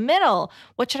stuck in the middle.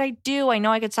 What should I do? I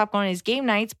know I could stop going to his game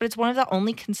nights, but it's one of the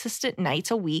only consistent nights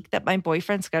a week that my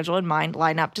boyfriend's schedule and mine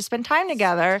line up to spend time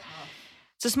together.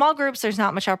 It's a small group, so there's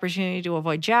not much opportunity to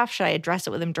avoid Jeff. Should I address it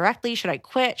with him directly? Should I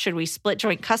quit? Should we split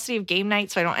joint custody of game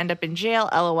night so I don't end up in jail?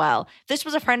 LOL. If this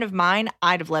was a friend of mine,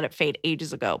 I'd have let it fade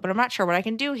ages ago, but I'm not sure what I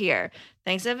can do here.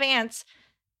 Thanks in advance.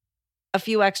 A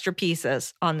few extra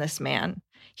pieces on this man.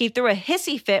 He threw a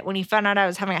hissy fit when he found out I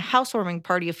was having a housewarming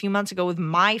party a few months ago with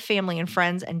my family and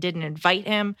friends and didn't invite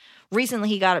him. Recently,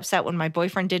 he got upset when my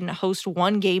boyfriend didn't host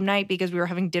one game night because we were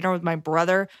having dinner with my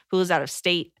brother, who lives out of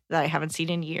state, that I haven't seen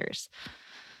in years.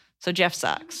 So Jeff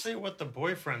sucks. Say what the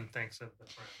boyfriend thinks of the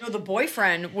friend. No, the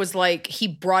boyfriend was like, he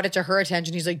brought it to her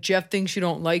attention. He's like, Jeff thinks you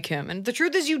don't like him. And the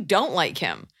truth is you don't like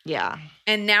him. Yeah.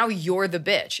 And now you're the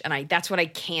bitch. And that's what I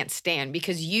can't stand,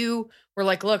 because you were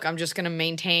like, look, I'm just going to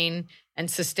maintain and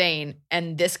sustain.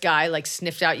 And this guy like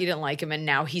sniffed out you didn't like him, and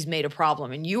now he's made a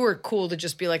problem. And you were cool to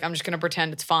just be like, I'm just going to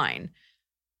pretend it's fine.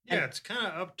 Yeah, and it's kind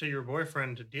of up to your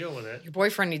boyfriend to deal with it. Your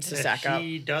boyfriend needs to sack up. If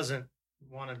he doesn't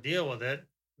want to deal with it,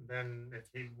 then if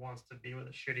he wants to be with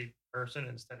a shitty person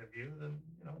instead of you, then,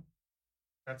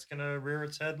 that's going to rear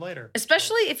its head later.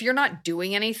 Especially if you're not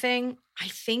doing anything, I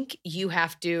think you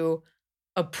have to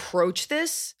approach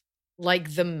this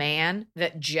like the man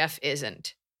that Jeff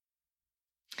isn't.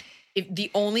 If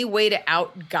the only way to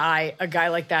out a guy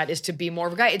like that is to be more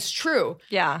of a guy. It's true.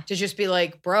 Yeah. To just be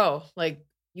like, bro, like,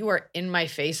 you are in my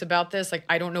face about this. Like,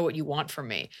 I don't know what you want from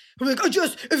me. I'm like,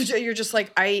 you're just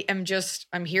like,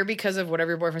 I'm here because of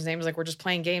whatever your boyfriend's name is. Like, we're just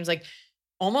playing games. Like,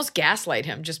 almost gaslight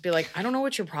him. Just be like, I don't know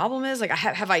what your problem is. Like,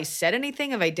 have I said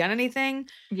anything? Have I done anything?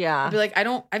 Yeah. I'd be like,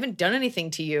 I haven't done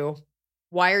anything to you.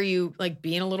 Why are you like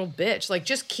being a little bitch? Like,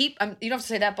 just keep, you don't have to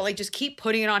say that, but like, just keep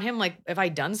putting it on him. Like, if I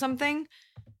done something,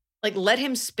 like, let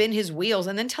him spin his wheels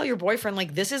and then tell your boyfriend,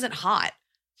 like, this isn't hot.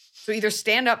 So either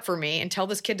stand up for me and tell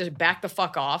this kid to back the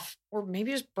fuck off, or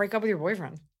maybe just break up with your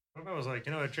boyfriend. What if I was like,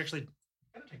 I actually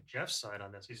gotta take Jeff's side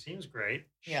on this. He seems great.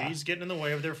 Yeah. She's getting in the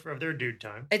way of their dude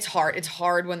time. It's hard. It's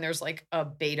hard when there's like a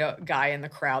beta guy in the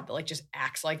crowd that like just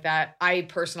acts like that. I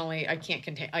can't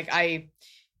contain. Like, I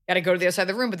gotta go to the other side of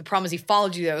the room, but the problem is he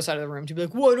followed you to the other side of the room to be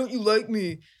like, why don't you like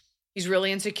me? He's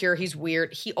really insecure. He's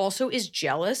weird. He also is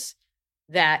jealous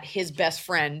that his best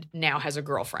friend now has a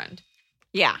girlfriend.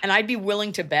 Yeah. And I'd be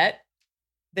willing to bet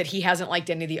that he hasn't liked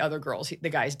any of the other girls the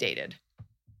guy's dated.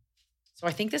 So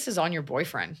I think this is on your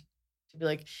boyfriend to be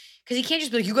like, because he can't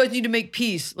just be like, you guys need to make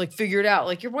peace, like figure it out.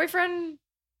 Like, your boyfriend,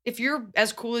 if you're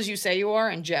as cool as you say you are,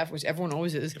 and Jeff, which everyone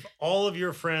always is. If all of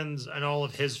your friends and all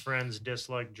of his friends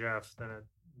dislike Jeff, then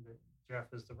Jeff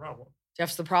is the problem.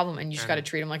 Jeff's the problem, and you just got to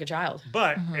treat him like a child.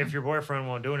 But if your boyfriend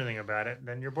won't do anything about it,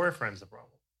 then your boyfriend's the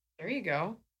problem. There you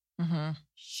go.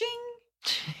 Shing.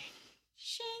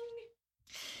 Shing.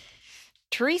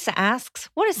 Teresa asks,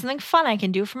 what is something fun I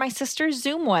can do for my sister's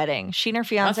Zoom wedding? She and her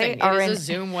fiance are a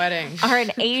Zoom wedding. Are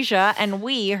in Asia, and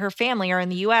her family, are in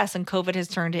the U.S., and COVID has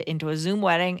turned it into a Zoom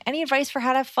wedding. Any advice for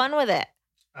how to have fun with it?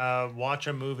 Watch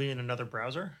a movie in another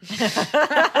browser.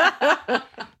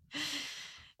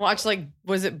 Watch, like,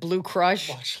 was it Blue Crush?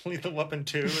 Watch Lethal Weapon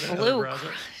 2 in another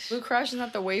browser. Blue Crush, isn't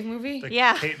that the Wave movie? The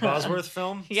Kate Bosworth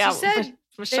film? Yeah. She said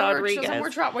Michelle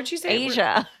Rodriguez. What'd she say?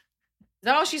 Asia. Is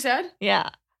that all she said? Yeah.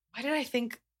 Why did I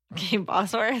think Kate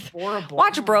Bosworth? Horrible.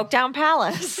 Watch a Broke Down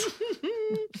Palace.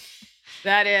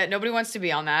 Nobody wants to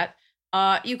be on that.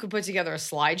 You could put together a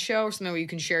slideshow or something where you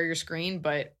can share your screen,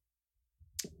 but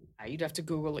you'd have to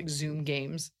Google like Zoom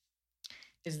games.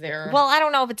 Is there? Well, I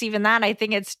don't know if it's even that. I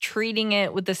think it's treating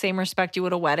it with the same respect you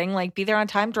would a wedding. Like, be there on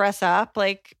time, dress up.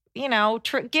 Like,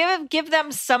 give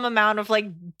them some amount of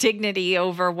like dignity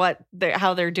over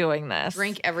how they're doing this.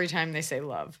 Drink every time they say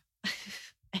love.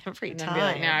 Every time. Be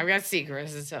like, I've got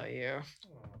secrets to tell you.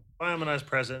 Buy him a nice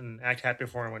present and act happy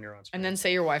for him when you're on screen. And then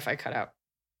say your Wi-Fi cut out.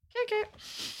 Okay.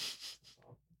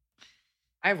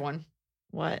 I have one.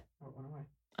 What?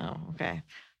 Oh, okay.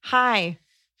 Hi.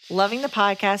 Loving the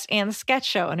podcast and the sketch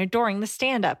show and adoring the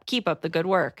stand-up. Keep up the good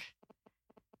work.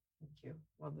 Thank you.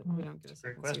 Well, we don't get a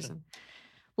second season.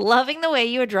 Loving the way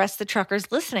you address the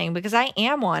truckers listening, because I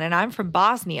am one and I'm from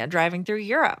Bosnia driving through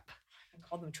Europe. I haven't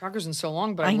called them truckers in so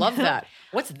long, but I love that.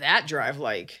 What's that drive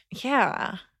like?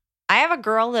 Yeah. I have a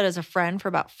girl that is a friend for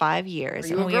about 5 years. Are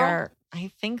you a girl? I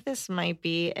think this might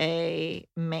be a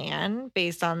man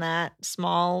based on that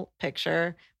small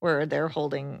picture where they're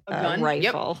holding a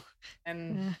rifle. Yep.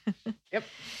 And yep.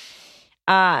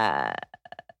 I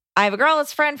have a girl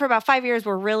that's a friend for about 5 years.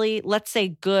 We're really, let's say,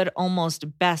 good,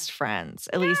 almost best friends.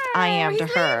 At least I am to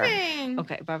her. Leaving.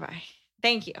 Okay, bye-bye.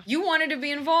 Thank you. You wanted to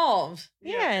be involved.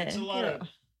 Yeah. It's a lot of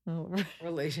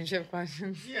relationship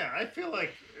questions. Yeah, I feel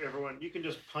like everyone, you can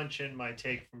just punch in my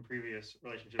take from previous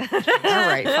relationships. All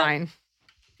right, fine.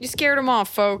 You scared them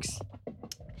off, folks.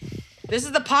 This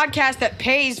is the podcast that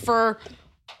pays for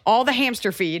all the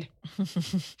hamster feed. Well,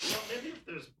 maybe if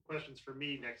there's questions for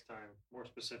me next time, more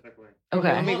specifically.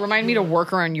 Okay. Remind me to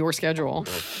work around your schedule.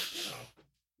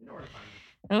 You know where to find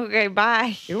me. Okay,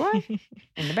 bye. Do I?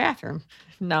 In the bathroom.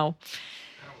 No.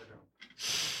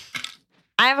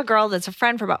 I have a girl that's a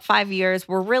friend for about 5 years.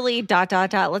 We're really ...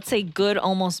 let's say good,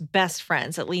 almost best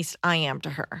friends. At least I am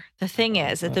to her. The thing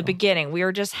is, at the beginning, we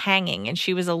were just hanging and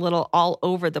she was a little all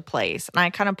over the place. And I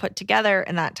kind of put her together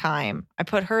in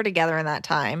that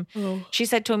time. She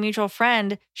said to a mutual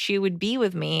friend she would be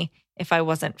with me if I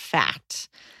wasn't fat.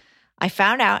 I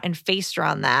found out and faced her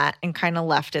on that and kind of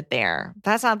left it there.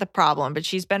 That's not the problem, but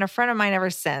she's been a friend of mine ever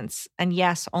since. And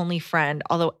yes, only friend,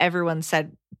 although everyone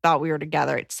thought we were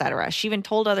together, etc. She even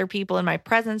told other people in my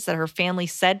presence that her family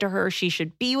said to her she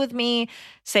should be with me,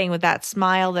 saying with that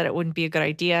smile that it wouldn't be a good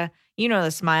idea. You know the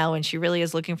smile when she really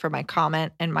is looking for my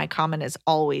comment, and my comment is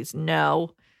always no.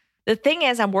 The thing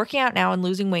is, I'm working out now and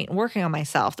losing weight and working on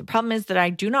myself. The problem is that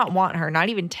I do not want her, not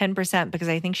even 10%, because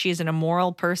I think she is an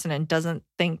immoral person and doesn't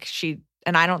think she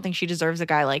And I don't think she deserves a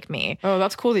guy like me. Oh,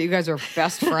 that's cool that you guys are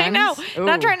best friends. I know. Ooh.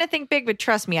 Not trying to think big, but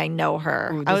trust me, I know her.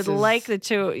 Ooh, I would like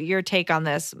your take on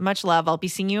this. Much love. I'll be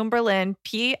seeing you in Berlin.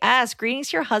 P.S. Greetings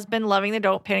to your husband. Loving the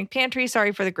Don't Panic Pantry.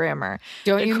 Sorry for the grammar.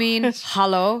 Don't you mean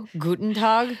Hallo, Guten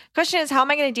Tag? Question is, how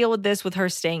am I going to deal with this with her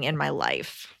staying in my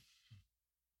life?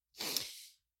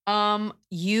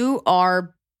 You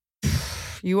are,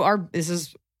 I'm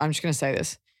just going to say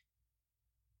this.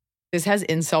 This has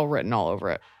incel written all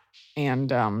over it.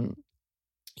 And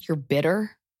you're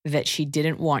bitter that she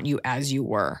didn't want you as you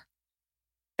were.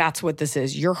 That's what this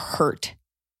is. You're hurt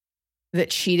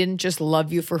that she didn't just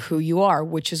love you for who you are,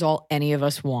 which is all any of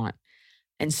us want.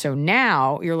 And so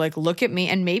now you're like, look at me.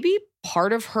 And maybe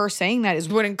part of her saying that is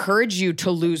what encouraged you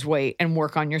to lose weight and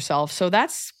work on yourself. So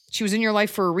she was in your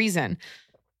life for a reason.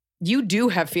 You do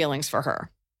have feelings for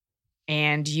her.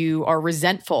 And you are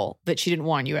resentful that she didn't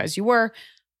want you as you were.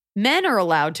 Men are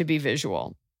allowed to be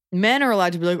visual. Men are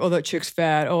allowed to be like, oh, that chick's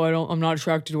fat. Oh, I'm not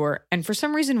attracted to her. And for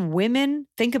some reason, women,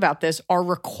 think about this, are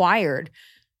required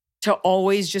to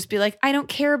always just be like, I don't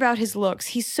care about his looks.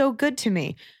 He's so good to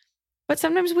me. But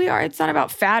sometimes we are. It's not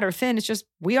about fat or thin. It's just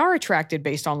we are attracted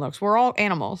based on looks. We're all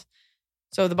animals.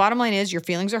 So the bottom line is your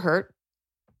feelings are hurt.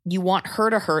 You want her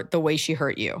to hurt the way she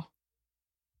hurt you.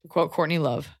 To quote Courtney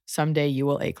Love, someday you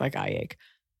will ache like I ache.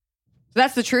 So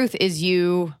that's the truth is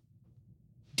you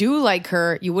do like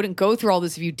her. You wouldn't go through all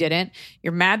this if you didn't.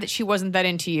 You're mad that she wasn't that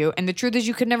into you. And the truth is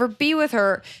you could never be with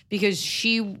her because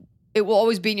it will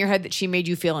always be in your head that she made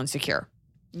you feel insecure.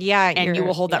 Yeah. And you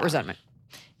will hold that resentment.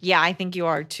 Yeah, I think you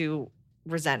are too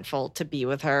resentful to be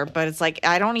with her. But it's like,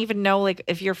 I don't even know, like,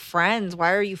 if you're friends,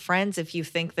 why are you friends if you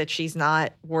think that she's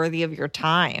not worthy of your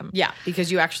time? Yeah,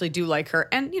 because you actually do like her.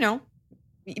 And,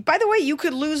 by the way, you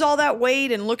could lose all that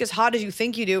weight and look as hot as you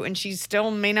think you do, and she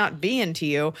still may not be into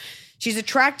you. She's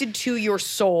attracted to your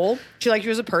soul. She likes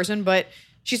you as a person, but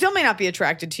she still may not be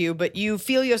attracted to you, but you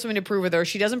feel you have something to prove with her.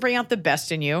 She doesn't bring out the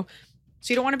best in you,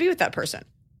 so you don't want to be with that person.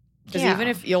 Because even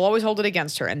if you'll always hold it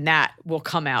against her, and that will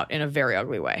come out in a very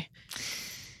ugly way.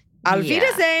 Auf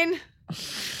Wiedersehen.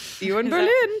 See you in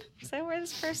Berlin. Is that where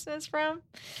this person is from?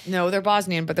 No, they're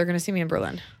Bosnian, but they're going to see me in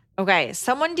Berlin. Okay,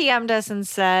 someone DM'd us and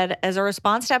said, as a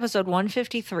response to episode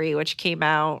 153, which came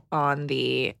out on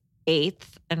the 8th,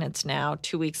 and it's now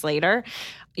 2 weeks later,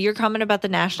 your comment about the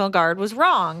National Guard was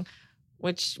wrong,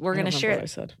 which we're going to share. What I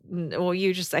said. Well,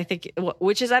 I think,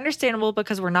 which is understandable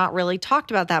because we're not really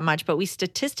talked about that much, but we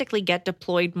statistically get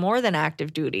deployed more than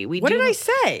active duty. What did I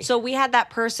say? So we had that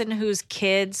person whose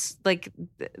kids, like,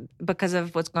 because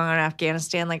of what's going on in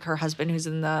Afghanistan, like her husband who's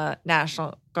in the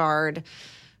National Guard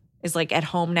is like at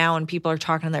home now and people are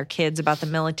talking to their kids about the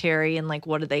military and like,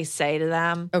 what do they say to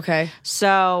them? Okay.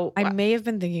 So I may have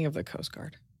been thinking of the Coast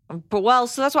Guard. But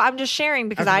so that's what I'm just sharing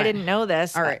because I didn't know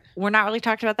this. All right. We're not really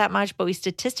talked about that much, but we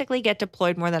statistically get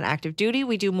deployed more than active duty.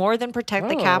 We do more than protect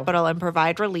the capital and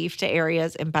provide relief to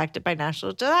areas impacted by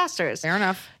natural disasters. Fair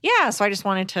enough. Yeah. So I just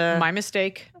wanted to. My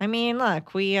mistake. I mean,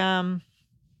 look, we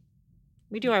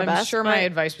do our best. I'm sure my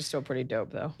advice was still pretty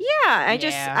dope, though. Yeah.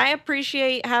 I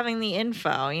appreciate having the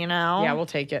info, Yeah, we'll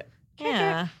take it.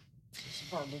 Yeah.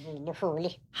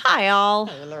 Hi, all.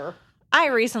 I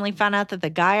recently found out that the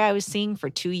guy I was seeing for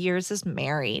 2 years is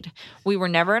married. We were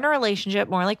never in a relationship,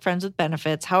 more like friends with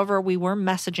benefits. However, we were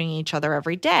messaging each other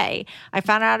every day. I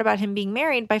found out about him being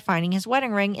married by finding his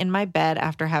wedding ring in my bed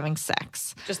after having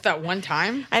sex. Just that one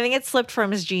time? I think it slipped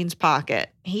from his jeans pocket.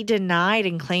 He denied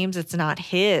and claims it's not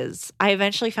his. I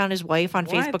eventually found his wife on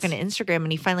Facebook and Instagram,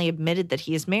 and he finally admitted that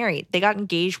he is married. They got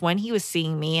engaged when he was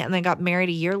seeing me, and then got married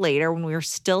a year later when we were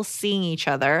still seeing each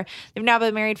other. They've now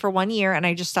been married for 1 year, and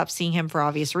I just stopped seeing him for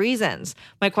obvious reasons.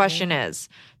 My question is,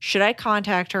 should I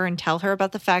contact her and tell her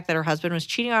about the fact that her husband was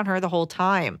cheating on her the whole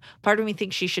time? Part of me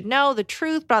thinks she should know the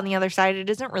truth, but on the other side, it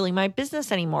isn't really my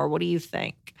business anymore. What do you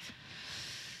think?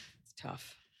 It's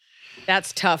tough.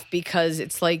 That's tough because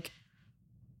it's like,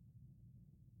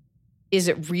 is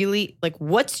it really, like,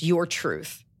 what's your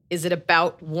truth? Is it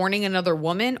about warning another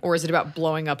woman or is it about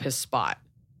blowing up his spot?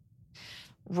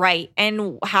 Right.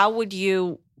 And how would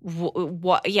you,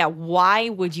 why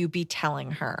would you be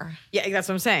telling her? Yeah, that's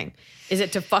what I'm saying. Is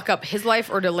it to fuck up his life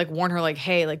or to like warn her like,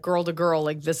 hey, like girl to girl,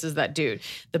 like this is that dude?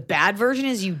 The bad version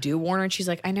is you do warn her and she's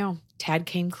like, I know, Tad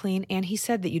came clean and he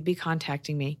said that you'd be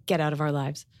contacting me. Get out of our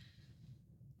lives.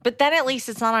 But then at least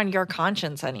it's not on your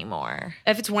conscience anymore.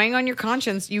 If it's weighing on your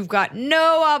conscience, you've got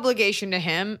no obligation to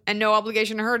him and no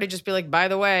obligation to her to just be like, by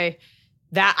the way,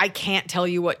 that I can't tell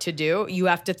you what to do. You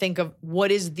have to think of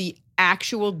what is the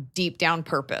actual deep down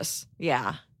purpose.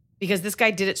 Yeah. Because this guy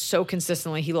did it so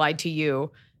consistently. He lied to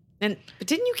you. But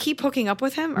didn't you keep hooking up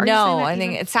with him? Are you saying No, that I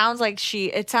think even- it sounds like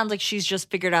she's just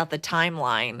figured out the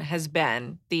timeline has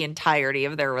been the entirety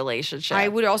of their relationship. I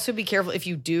would also be careful if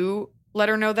you do let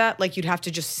her know that. Like, you'd have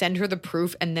to just send her the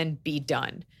proof and then be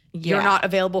done. You're Yeah. not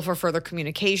available for further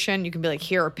communication. You can be like,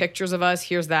 here are pictures of us.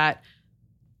 Here's that.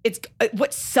 It's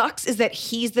what sucks is that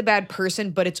he's the bad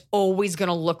person, but it's always going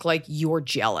to look like you're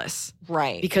jealous.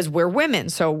 Right. Because we're women.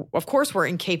 So, of course, we're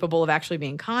incapable of actually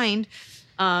being kind.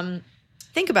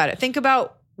 Think about it. Think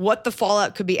about what the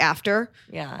fallout could be after.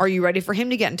 Yeah. Are you ready for him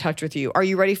to get in touch with you? Are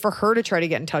you ready for her to try to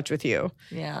get in touch with you?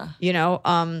 Yeah. You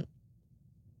know,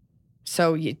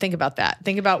 so you think about that.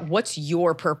 Think about what's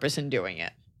your purpose in doing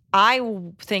it. I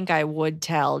think I would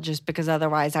tell, just because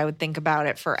otherwise I would think about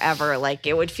it forever. Like,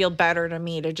 it would feel better to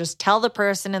me to just tell the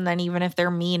person, and then even if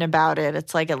they're mean about it,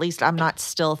 it's like at least I'm not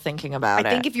still thinking about it. I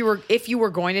think if you were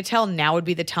going to tell, now would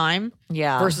be the time.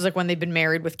 Yeah. Versus like when they've been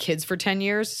married with kids for 10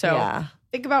 years. So Yeah.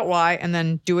 think about why, and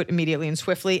then do it immediately and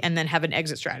swiftly, and then have an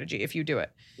exit strategy if you do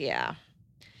it. Yeah.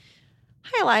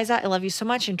 Hi, Eliza. I love you so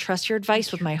much and trust your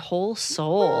advice with my whole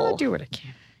soul. I'll do what I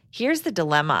can. Here's the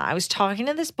dilemma. I was talking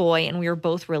to this boy and we were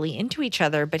both really into each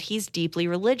other, but he's deeply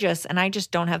religious and I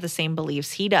just don't have the same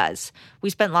beliefs he does. We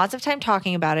spent lots of time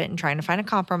talking about it and trying to find a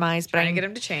compromise, but Trying to get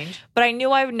him to change. But I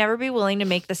knew I would never be willing to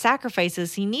make the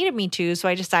sacrifices he needed me to, so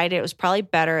I decided it was probably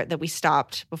better that we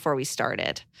stopped before we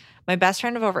started. My best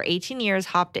friend of over 18 years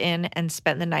hopped in and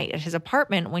spent the night at his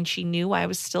apartment when she knew I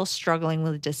was still struggling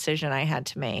with the decision I had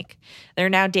to make.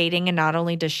 They're now dating, and not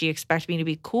only does she expect me to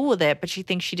be cool with it, but she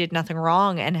thinks she did nothing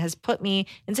wrong and has put me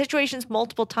in situations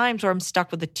multiple times where I'm stuck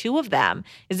with the two of them.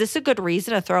 Is this a good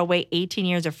reason to throw away 18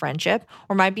 years of friendship?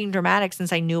 Or am I being dramatic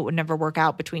since I knew it would never work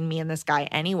out between me and this guy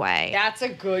anyway? That's a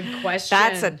good question.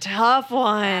 That's a tough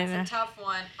one. That's a tough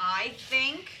one. I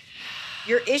think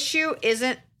your issue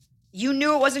isn't, you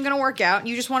knew it wasn't going to work out.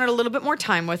 You just wanted a little bit more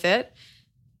time with it.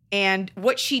 And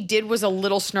what she did was a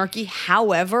little snarky.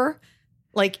 However,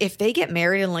 like, if they get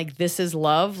married and like this is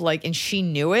love, like, and she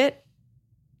knew it.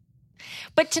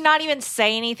 But to not even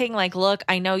say anything like, look,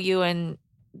 I know you and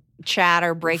Chad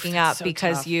are breaking up so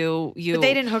because tough. you But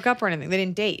they didn't hook up or anything. They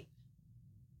didn't date.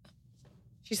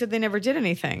 She said they never did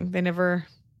anything. They never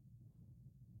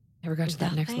got to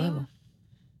that next Nothing? level.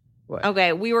 What?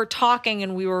 Okay, we were talking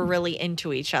and we were really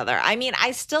into each other. I mean,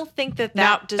 I still think that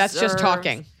No, deserves, that's just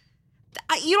talking.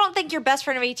 You don't think your best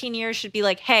friend of 18 years should be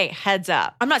like, hey, heads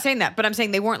up. I'm not saying that, but I'm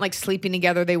saying they weren't like sleeping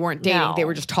together. They weren't dating. No. They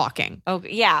were just talking.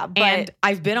 Okay, yeah, but And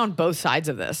I've been on both sides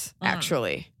of this,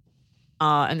 actually.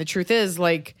 And the truth is,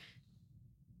 like,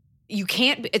 you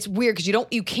can't, it's weird because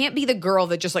you can't be the girl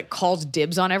that just like calls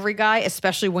dibs on every guy,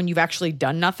 especially when you've actually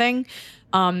done nothing.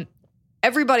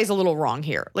 Everybody's a little wrong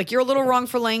here. Like, you're a little wrong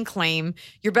for laying claim.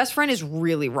 Your best friend is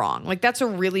really wrong. Like, that's a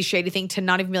really shady thing to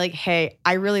not even be like, hey,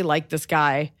 I really like this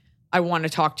guy. I want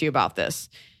to talk to you about this.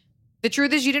 The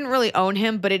truth is you didn't really own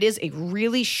him, but it is a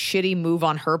really shitty move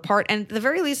on her part. And at the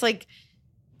very least, like,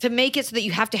 to make it so that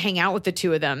you have to hang out with the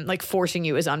two of them, like, forcing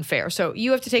you is unfair. So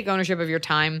you have to take ownership of your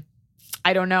time.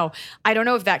 I don't know. I don't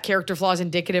know if that character flaw is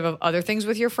indicative of other things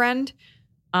with your friend.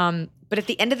 But at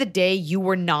the end of the day, you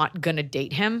were not going to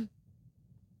date him.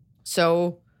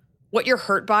 So what you're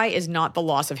hurt by is not the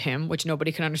loss of him, which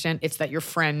nobody can understand. It's that your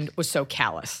friend was so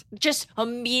callous. just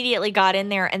immediately got in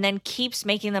there and then keeps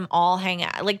making them all hang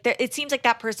out. Like, it seems like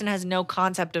that person has no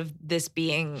concept of this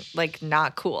being, like,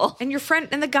 not cool. And your friend,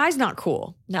 and the guy's not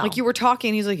cool. No. Like, you were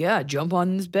talking, he's like, yeah, jump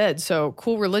on this bed. So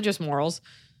cool religious morals.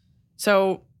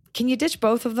 So can you ditch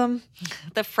both of them?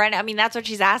 The friend, I mean, that's what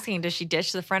she's asking. Does she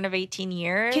ditch the friend of 18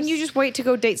 years? Can you just wait to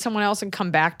go date someone else and come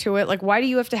back to it? Like, why do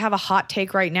you have to have a hot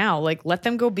take right now? Like, let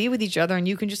them go be with each other and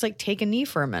you can just like take a knee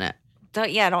for a minute.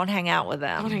 Don't hang out with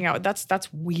them. Don't hang out.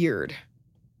 That's weird.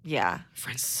 Yeah.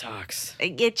 Friend sucks.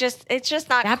 It's just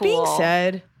not That cool. being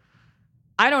said,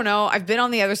 I don't know. I've been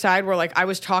on the other side where like I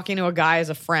was talking to a guy as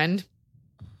a friend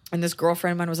and this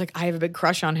girlfriend of mine was like, I have a big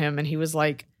crush on him. And he was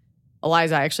like,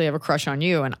 Eliza, I actually have a crush on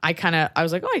you. And I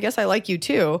was like, oh, I guess I like you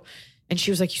too. And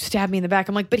she was like, you stabbed me in the back.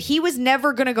 I'm like, but he was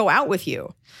never going to go out with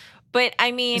you. But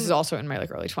I mean, This is also in my like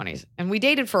early 20s. And we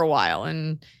dated for a while.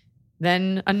 And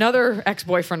then another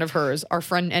ex-boyfriend of hers, our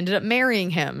friend ended up marrying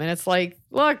him. And it's like,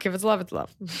 look, if it's love, it's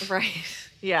love. right.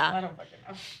 Yeah. I don't fucking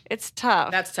know. It's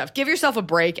tough. That's tough. Give yourself a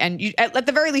break. And you, at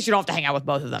the very least, you don't have to hang out with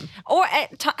both of them. Or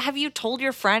have you told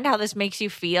your friend how this makes you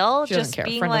feel? She doesn't care.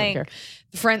 Friend doesn't care.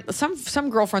 Friend, some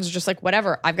girlfriends are just like,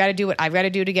 whatever. I've got to do what I've got to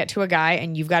do to get to a guy,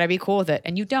 and you've got to be cool with it.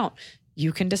 And you don't.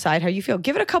 You can decide how you feel.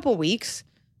 Give it a couple weeks,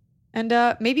 and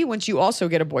maybe once you also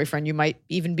get a boyfriend, you might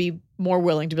even be more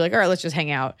willing to be like, all right, let's just hang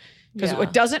out. Because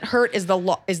what doesn't hurt is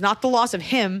is not the loss of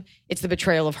him, it's the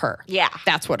betrayal of her. Yeah.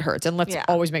 That's what hurts. And let's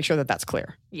always make sure that that's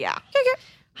clear. Yeah.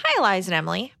 Hi, Liza and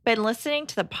Emily. Been listening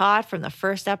to the pod from the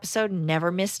first episode.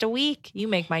 Never missed a week. You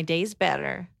make my days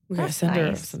better. We gotta send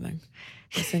her something.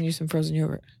 I'll send you some frozen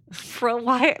yogurt.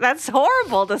 Why? That's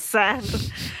horrible to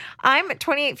send. I'm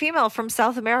 28 female from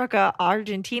South America,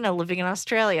 Argentina, living in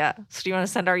Australia. So do you want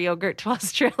to send our yogurt to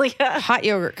Australia? Hot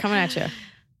yogurt coming at you.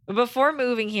 Before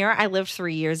moving here, I lived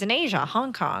 3 years in Asia,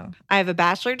 Hong Kong. I have a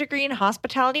bachelor degree in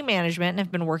hospitality management and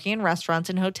have been working in restaurants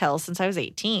and hotels since I was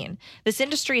 18. This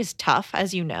industry is tough,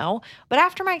 as you know, but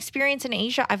after my experience in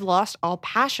Asia, I've lost all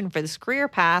passion for this career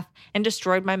path and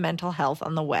destroyed my mental health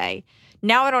on the way.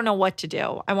 Now I don't know what to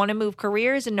do. I want to move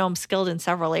careers and know I'm skilled in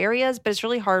several areas, but it's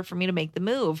really hard for me to make the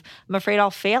move. I'm afraid I'll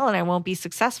fail and I won't be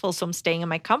successful, so I'm staying in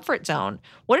my comfort zone.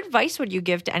 What advice would you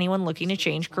give to anyone looking to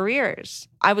change careers?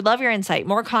 I would love your insight.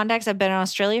 More context, I've been in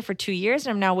Australia for 2 years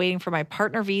and I'm now waiting for my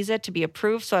partner visa to be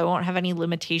approved so I won't have any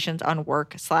limitations on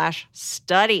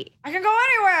work/study. I can go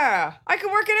anywhere. I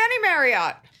can work at any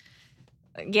Marriott.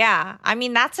 Yeah. I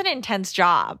mean, that's an intense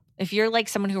job. If you're like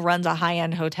someone who runs a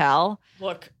high-end hotel.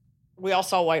 Look. We all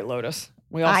saw White Lotus.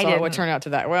 We all saw what turned out to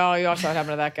that. Well, you all saw what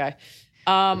happened to that guy.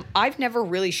 I've never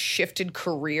really shifted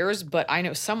careers, but I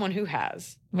know someone who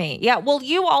has. Me. Yeah. Well,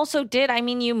 you also did. I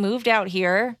mean, you moved out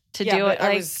here to do it.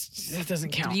 That doesn't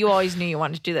count. You always knew you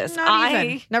wanted to do this. Not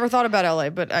even. Never thought about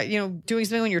LA, but doing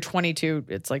something when you're 22,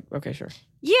 it's like, okay, sure.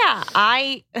 Yeah,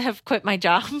 I have quit my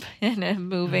job and am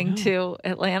moving to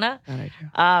Atlanta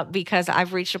because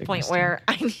I've reached a point where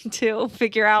I need to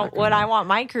figure out what I want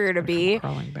my career to be.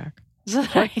 Crawling back. So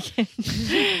that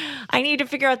I need to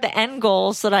figure out the end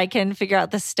goal so that I can figure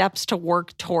out the steps to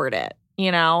work toward it,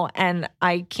 and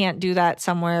I can't do that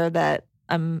somewhere that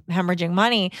I'm hemorrhaging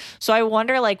money. So I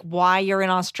wonder why you're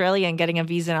in Australia and getting a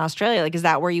visa in Australia. Is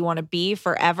that where you want to be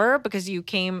forever? Because you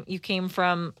came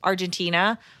from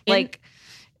Argentina.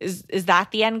 Is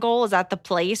that the end goal? Is that the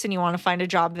place and you want to find a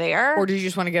job there? Or do you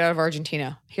just want to get out of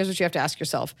Argentina? Here's what you have to ask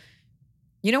yourself.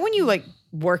 You know when you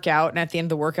work out and at the end of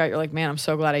the workout, you're like, man, I'm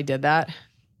so glad I did that.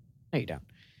 No, you don't.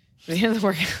 At the end of the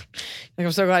workout,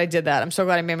 I'm so glad I did that. I'm so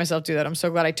glad I made myself do that. I'm so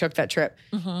glad I took that trip.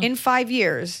 Mm-hmm. In 5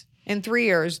 years, in 3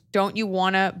 years, don't you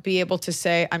want to be able to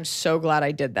say, I'm so glad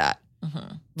I did that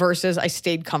versus I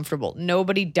stayed comfortable.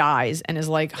 Nobody dies and is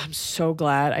like, I'm so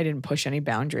glad I didn't push any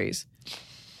boundaries.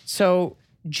 So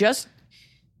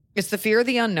it's the fear of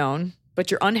the unknown. But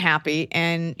you're unhappy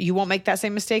and you won't make that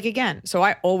same mistake again. So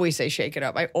I always say shake it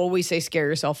up. I always say scare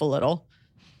yourself a little.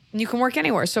 And you can work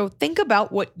anywhere. So think about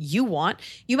what you want.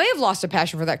 You may have lost a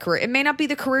passion for that career. It may not be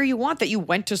the career you want that you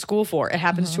went to school for. It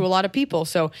happens to a lot of people.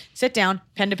 So sit down,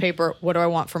 pen to paper. What do I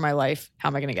want for my life? How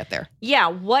am I going to get there? Yeah.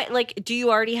 What, do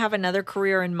you already have another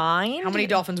career in mind? How many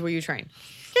dolphins will you train?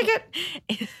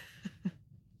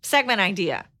 Segment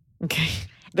idea. Okay.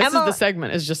 This is the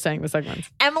segment, is just saying the segments.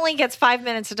 Emily gets 5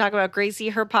 minutes to talk about Gracie,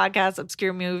 her podcast,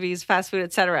 obscure movies, fast food,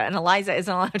 etc. And Eliza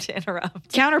isn't allowed to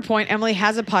interrupt. Counterpoint, Emily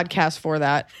has a podcast for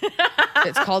that.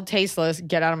 It's called Tasteless.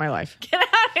 Get out of my life. Get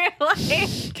out of your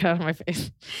life. Get out of my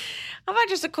face. How about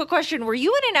just a quick question? Were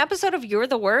you in an episode of You're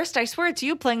the Worst? I swear it's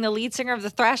you playing the lead singer of the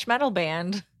thrash metal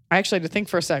band. I actually had to think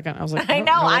for a second. I was like, I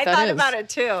know. I thought about it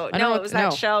too. It was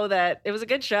that show it was a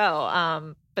good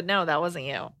show. But no, that wasn't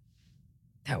you.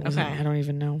 That wasn't. Okay. I don't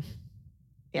even know.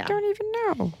 Yeah. I don't even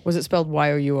know. Was it spelled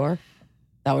Y-O-U-R?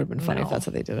 That would have been funny if that's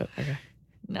how they did it. Okay.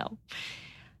 No.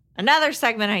 Another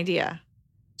segment idea.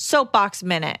 Soapbox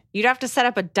Minute. You'd have to set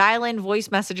up a dial-in voice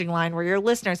messaging line where your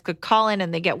listeners could call in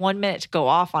and they get 1 minute to go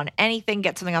off on anything,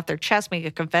 get something off their chest, make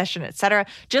a confession, etc.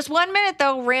 Just 1 minute,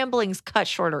 though. Ramblings cut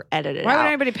short or edited Why out. would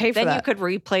anybody pay for that? Then you could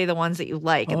replay the ones that you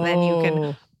like, and then you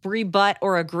can rebut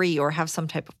or agree or have some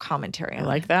type of commentary on it. I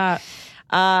like that.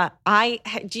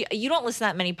 You don't listen to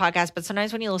that many podcasts, but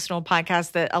sometimes when you listen to a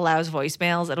podcast that allows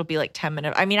voicemails, it'll be 10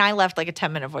 minutes. I mean, I left a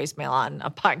 10-minute voicemail on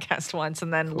a podcast once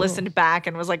and then listened back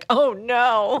and was like, oh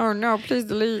no. Oh no, please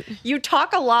delete. You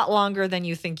talk a lot longer than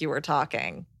you think you were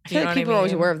talking. I feel like people are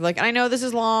always aware of I know this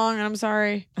is long and I'm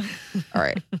sorry. All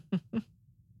right.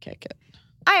 Okay, good.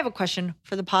 I have a question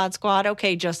for the pod squad.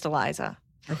 Okay, just Eliza.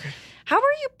 Okay. How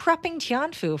are you prepping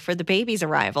Tianfu for the baby's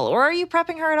arrival? Or are you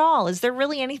prepping her at all? Is there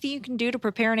really anything you can do to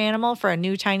prepare an animal for a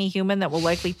new tiny human that will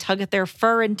likely tug at their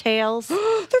fur and tails? Their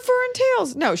fur and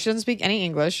tails. No, she doesn't speak any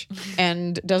English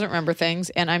and doesn't remember things.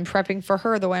 And I'm prepping for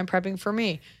her the way I'm prepping for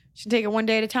me. She can take it one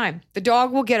day at a time. The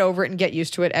dog will get over it and get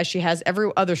used to it as she has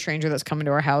every other stranger that's come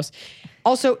into our house.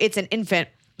 Also, it's an infant,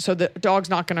 so the dog's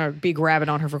not going to be grabbing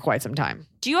on her for quite some time.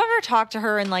 Do you ever talk to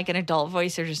her in an adult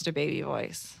voice or just a baby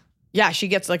voice? Yeah, she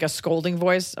gets a scolding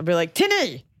voice. I'll be like,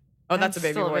 Tinny, Oh, that's a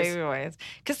baby still voice. A baby voice.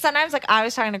 Because sometimes, like, I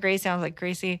was talking to Gracie, I was like,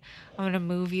 Gracie, I'm going to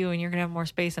move you and you're going to have more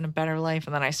space and a better life.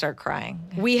 And then I start crying.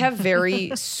 We have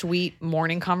very sweet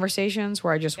morning conversations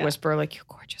where I just whisper, like, you're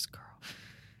gorgeous, girl.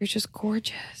 You're just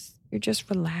gorgeous. You're just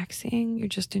relaxing. You're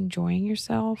just enjoying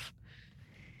yourself.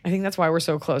 I think that's why we're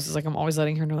so close. It's like I'm always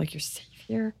letting her know, like, you're safe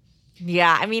here.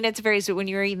 Yeah, I mean, it's very sweet. When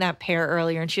you were eating that pear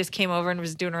earlier and she just came over and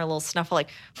was doing her little snuffle, like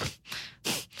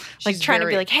trying to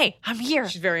be like, hey, I'm here.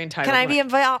 She's very entitled. Can I be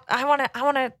involved? I want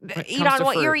to eat on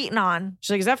what you're eating on. She's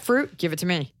like, is that fruit? Give it to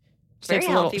me. She Very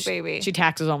takes healthy, baby. She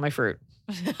taxes all my fruit.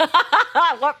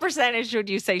 What percentage would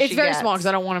you say she gets? It's very small because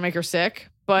I don't want to make her sick.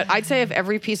 But I'd say of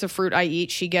every piece of fruit I eat,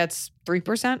 she gets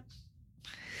 3%.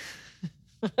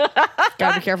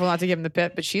 Gotta be careful not to give him the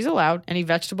pit, but she's allowed. Any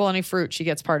vegetable, any fruit, she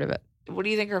gets part of it. What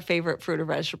do you think her favorite fruit or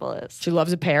vegetable is? She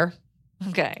loves a pear.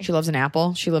 Okay. She loves an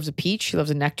apple. She loves a peach. She loves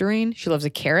a nectarine. She loves a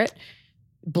carrot.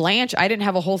 Blanche, I didn't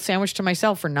have a whole sandwich to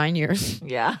myself for 9 years.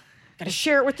 Yeah. Gotta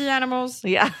share it with the animals.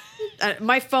 Yeah.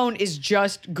 My phone is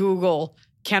just Google,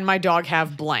 can my dog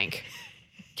have blank?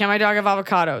 Can my dog have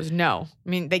avocados? No. I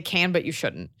mean, they can, but you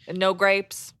shouldn't. No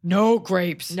grapes. No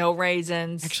grapes. No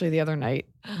raisins. Actually, the other night,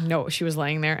 she was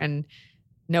laying there and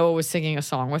Noah was singing a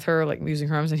song with her, like using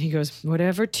her arms, and he goes,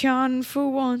 whatever Tian Fu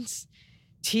wants,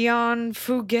 Tian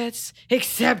Fu gets,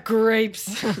 except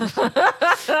grapes.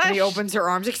 And he opens her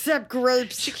arms, except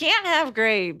grapes. She can't have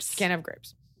grapes. Can't have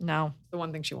grapes. No. The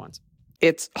one thing she wants.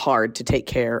 It's hard to take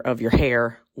care of your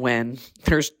hair when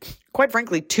there's, quite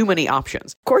frankly, too many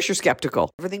options. Of course, you're skeptical.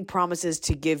 Everything promises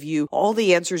to give you all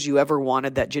the answers you ever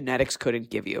wanted that genetics couldn't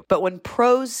give you. But when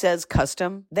Prose says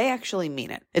custom, they actually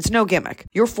mean it. It's no gimmick.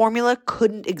 Your formula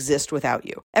couldn't exist without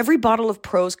you. Every bottle of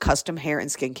Prose custom hair and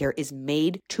skincare is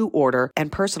made to order and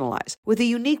personalized with a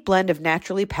unique blend of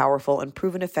naturally powerful and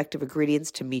proven effective ingredients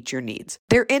to meet your needs.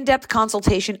 Their in-depth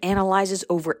consultation analyzes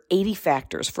over 80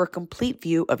 factors for a complete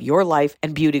view of your life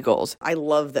and beauty goals. I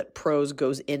love that Prose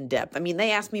goes in depth. I mean, they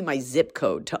asked me my zip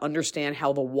code to understand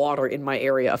how the water in my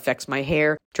area affects my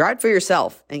hair. Try it for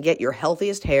yourself and get your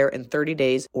healthiest hair in 30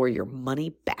 days or your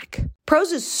money back.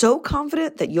 Prose is so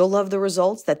confident that you'll love the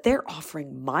results that they're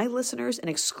offering my listeners an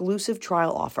exclusive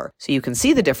trial offer so you can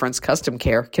see the difference custom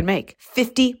care can make.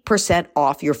 50%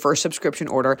 off your first subscription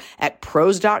order at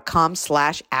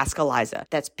prose.com/askeliza.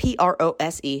 That's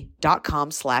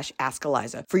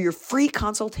prose.com/askeliza for your free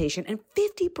consultation and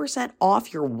 50%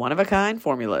 off your one-of-a-kind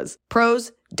formulas.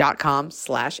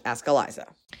 Prose.com/askeliza.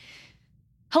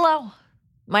 Hello.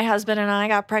 My husband and I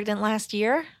got pregnant last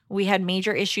year. We had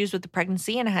major issues with the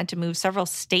pregnancy and had to move several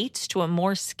states to a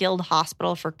more skilled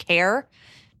hospital for care.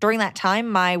 During that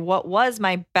time, what was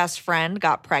my best friend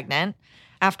got pregnant.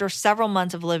 After several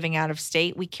months of living out of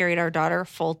state, we carried our daughter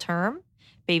full term.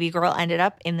 Baby girl ended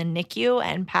up in the NICU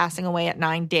and passing away at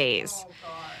 9 days. Oh,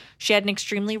 God. She had an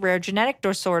extremely rare genetic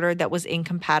disorder that was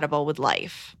incompatible with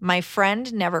life. My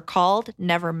friend never called,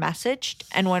 never messaged,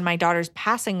 and when my daughter's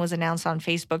passing was announced on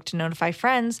Facebook to notify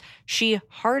friends, she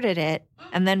hearted it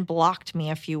and then blocked me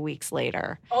a few weeks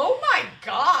later. Oh my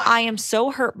God. I am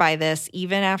so hurt by this,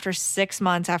 even after 6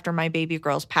 months after my baby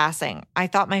girl's passing. I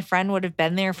thought my friend would have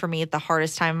been there for me at the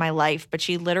hardest time of my life, but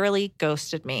she literally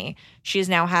ghosted me. She has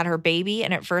now had her baby,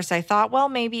 and at first I thought, well,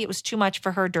 maybe it was too much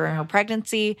for her during her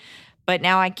pregnancy. But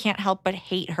now I can't help but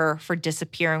hate her for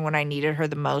disappearing when I needed her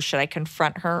the most. Should I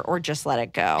confront her or just let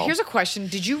it go? Here's a question.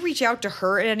 Did you reach out to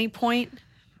her at any point?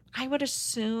 I would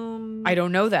assume. I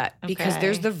don't know that because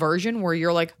there's the version where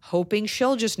you're like hoping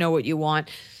she'll just know what you want.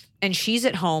 And she's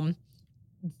at home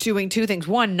doing two things.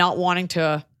 One, not wanting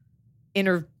to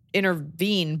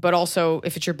intervene, but also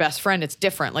if it's your best friend, it's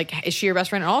different. Like, is she your best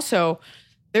friend? And also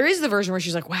there is the version where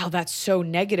she's like, wow, that's so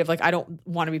negative. Like, I don't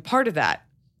want to be part of that.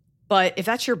 But if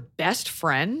that's your best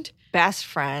friend.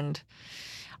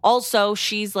 Also,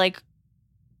 she's like,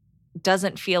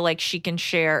 doesn't feel like she can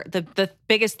share. The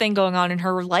biggest thing going on in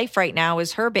her life right now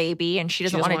is her baby. And she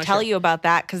doesn't want to tell you about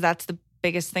that because that's the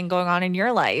biggest thing going on in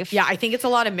your life. Yeah, I think it's a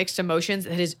lot of mixed emotions.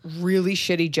 It is really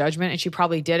shitty judgment. And she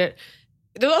probably did it.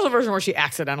 There's also a version where she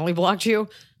accidentally blocked you.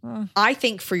 I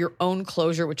think for your own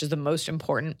closure, which is the most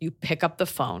important, you pick up the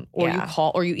phone or you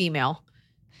call or you email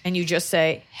and you just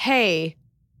say, hey,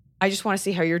 I just want to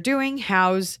see how you're doing.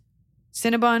 How's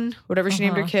Cinnabon, whatever she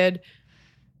named her kid,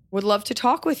 would love to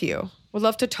talk with you. Would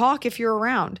love to talk if you're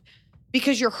around.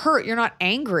 Because you're hurt. You're not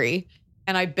angry.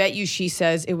 And I bet you she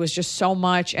says it was just so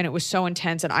much and it was so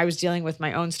intense and I was dealing with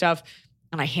my own stuff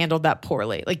and I handled that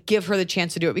poorly. Like, give her the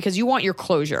chance to do it because you want your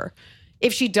closure.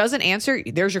 If she doesn't answer,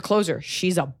 there's your closure.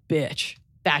 She's a bitch.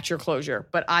 That's your closure.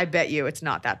 But I bet you it's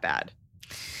not that bad.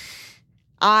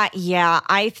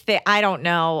 I don't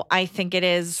know. I think it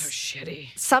is So shitty.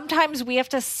 Sometimes we have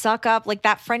to suck up. Like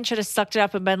that friend should have sucked it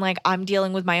up and been like, I'm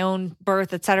dealing with my own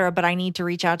birth, etc. But I need to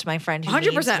reach out to my friend who 100%.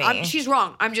 needs me. She's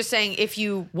wrong. I'm just saying if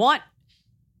you want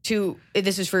to,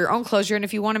 this is for your own closure, and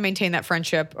if you want to maintain that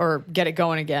friendship or get it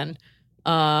going again,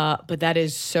 but that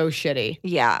is so shitty.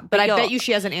 Yeah. But I bet you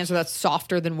she has an answer that's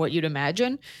softer than what you'd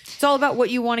imagine. It's all about what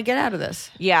you want to get out of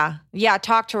this. Yeah. Yeah.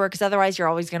 Talk to her because otherwise you're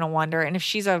always going to wonder. And if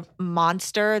she's a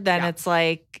monster, then it's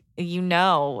like, at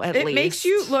least. It makes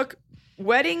you look,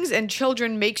 weddings and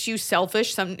children makes you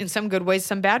selfish, some in some good ways,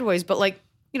 some bad ways. But like,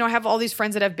 I have all these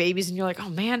friends that have babies and you're like, oh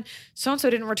man, so-and-so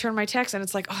didn't return my text. And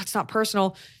it's like, oh, it's not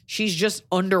personal. She's just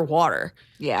underwater.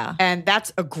 Yeah. And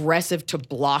that's aggressive to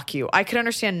block you. I could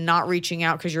understand not reaching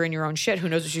out because you're in your own shit. Who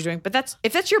knows what she's doing? But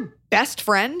if that's your best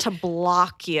friend, to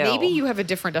block you. Maybe you have a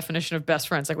different definition of best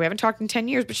friends. Like we haven't talked in 10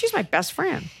 years, but she's my best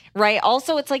friend. Right.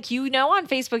 Also, it's like, on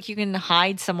Facebook, you can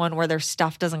hide someone where their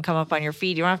stuff doesn't come up on your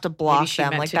feed. You don't have to block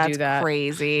them. Like that's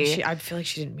crazy. I feel like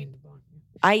she didn't mean to block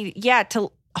you.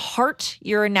 To heart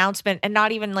your announcement and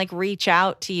not even like reach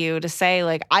out to you to say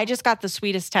like, I just got the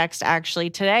sweetest text actually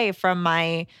today from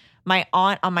my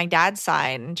aunt on my dad's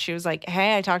side, and she was like,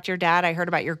 hey, I talked to your dad, I heard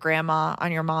about your grandma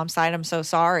on your mom's side, I'm so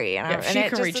sorry. And she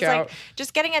can reach out. Like,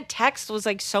 just getting a text was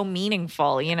like so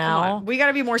meaningful, We got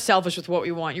to be more selfish with what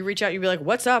we want. You reach out, you be like,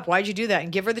 what's up, why'd you do that,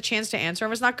 and give her the chance to answer.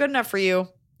 If it's not good enough for you,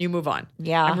 you move on.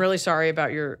 Yeah. I'm really sorry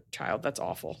about your child. That's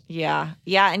awful. Yeah.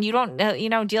 Yeah. And you don't,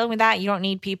 dealing with that, you don't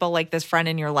need people like this friend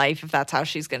in your life if that's how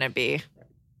she's going to be.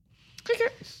 Okay.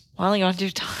 Well, you want to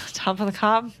do top of the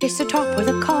cob? It's the top of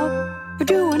the cob. We're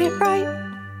doing it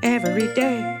right every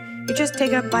day. You just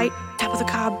take a bite. Top of the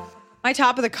cob. My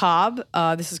top of the cob,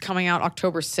 this is coming out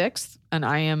October 6th, and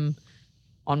I am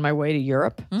on my way to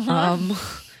Europe.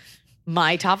 Mm-hmm.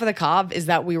 My top of the cob is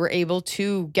that we were able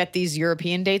to get these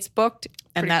European dates booked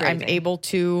and that I'm able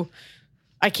to,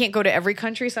 I can't go to every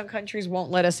country. Some countries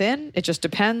won't let us in. It just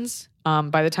depends.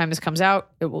 By the time this comes out,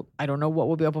 I don't know what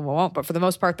will be open, what won't, but for the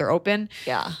most part, they're open.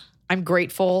 Yeah. I'm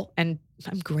grateful,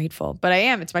 but I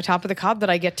am. It's my top of the cob that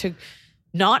I get to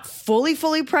not fully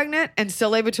pregnant and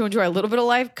still able to enjoy a little bit of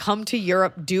life, come to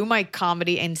Europe, do my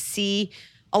comedy and see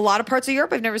a lot of parts of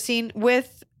Europe I've never seen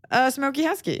with Smokey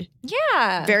Husky.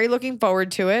 Yeah. Very looking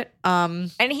forward to it.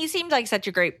 And he seemed like such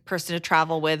a great person to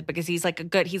travel with because he's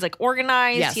like he's like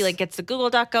organized. Yes. He like gets the Google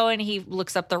Doc going. He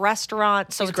looks up the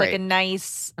restaurant. So He's it's great. like a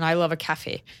nice. And I love a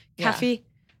cafe. Yeah.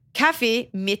 Kaffee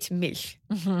mit Milch.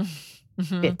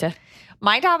 Bitte.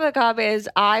 My top of the cob is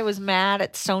I was mad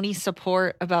at Sony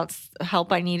support about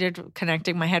help I needed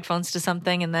connecting my headphones to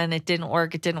something, and then it didn't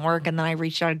work. And then I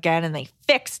reached out again and they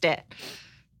fixed it.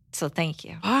 So thank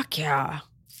you. Fuck yeah.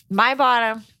 My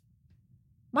bottom.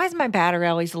 Why is my battery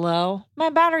always low? My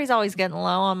battery's always getting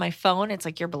low on my phone. It's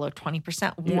like you're below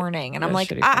 20% warning. And I'm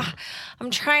like,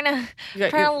 I'm trying to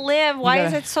live. Why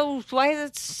is it so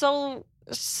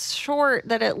short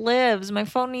that it lives? My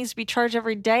phone needs to be charged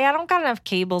every day. I don't got enough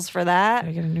cables for that.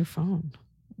 Gotta get a new phone.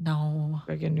 No.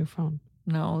 Gotta get a new phone.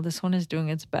 No, this one is doing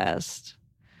its best.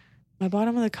 My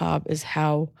bottom of the cob is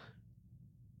how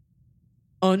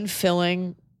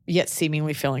unfilling yet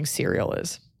seemingly filling cereal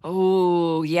is.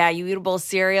 Oh, yeah. You eat a bowl of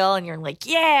cereal and you're like,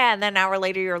 yeah. And then an hour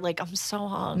later, you're like, I'm so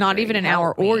hungry. Not even an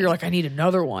hour. Or you're like, I need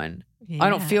another one. Yeah. I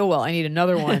don't feel well. I need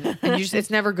another one. And it's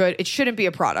never good. It shouldn't be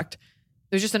a product.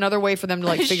 There's just another way for them to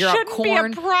like figure out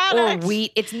corn or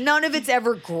wheat. None of it's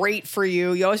ever great for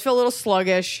you. You always feel a little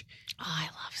sluggish. Oh, I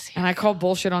love cereal. And I call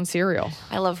bullshit on cereal.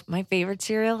 My favorite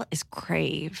cereal is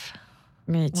Crave.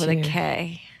 Me too. With a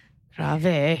K.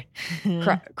 Crave.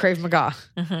 Crave Maga.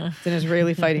 It's an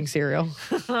Israeli fighting cereal.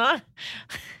 I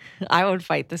would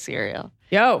fight the cereal.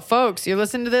 Yo, folks, you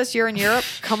listen to this, you're in Europe,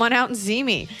 come on out and see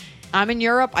me. I'm in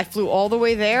Europe. I flew all the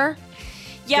way there.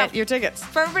 Yeah. Get your tickets.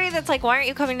 For everybody that's like, why aren't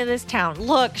you coming to this town?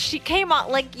 Look, she came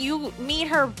on, like, you meet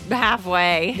her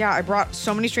halfway. Yeah, I brought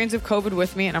so many strains of COVID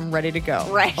with me and I'm ready to go.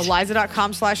 Right.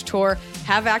 Eliza.com/tour.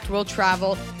 Have Act Will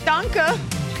Travel. Danke.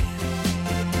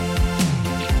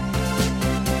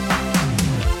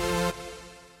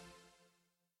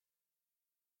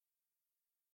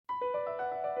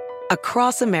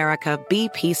 Across America,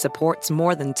 BP supports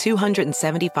more than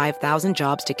 275,000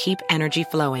 jobs to keep energy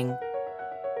flowing.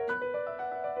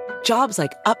 Jobs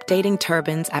like updating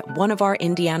turbines at one of our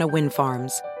Indiana wind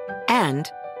farms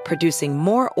and producing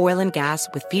more oil and gas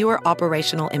with fewer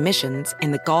operational emissions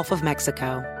in the Gulf of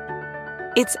Mexico.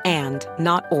 It's and,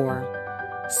 not or.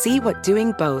 See what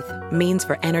doing both means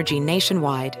for energy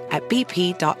nationwide at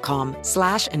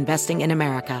bp.com/investing in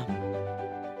America.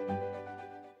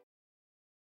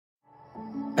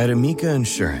 At Amica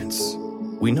Insurance,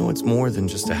 we know it's more than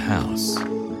just a house.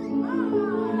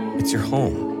 It's your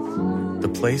home, the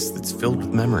place that's filled with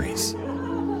memories.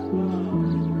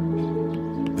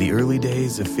 The early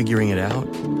days of figuring it out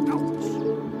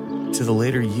to the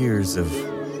later years of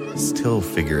still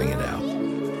figuring it out.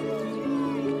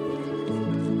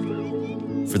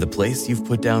 For the place you've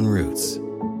put down roots,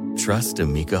 trust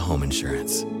Amica Home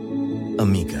Insurance.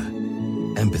 Amica,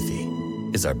 empathy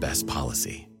is our best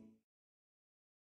policy.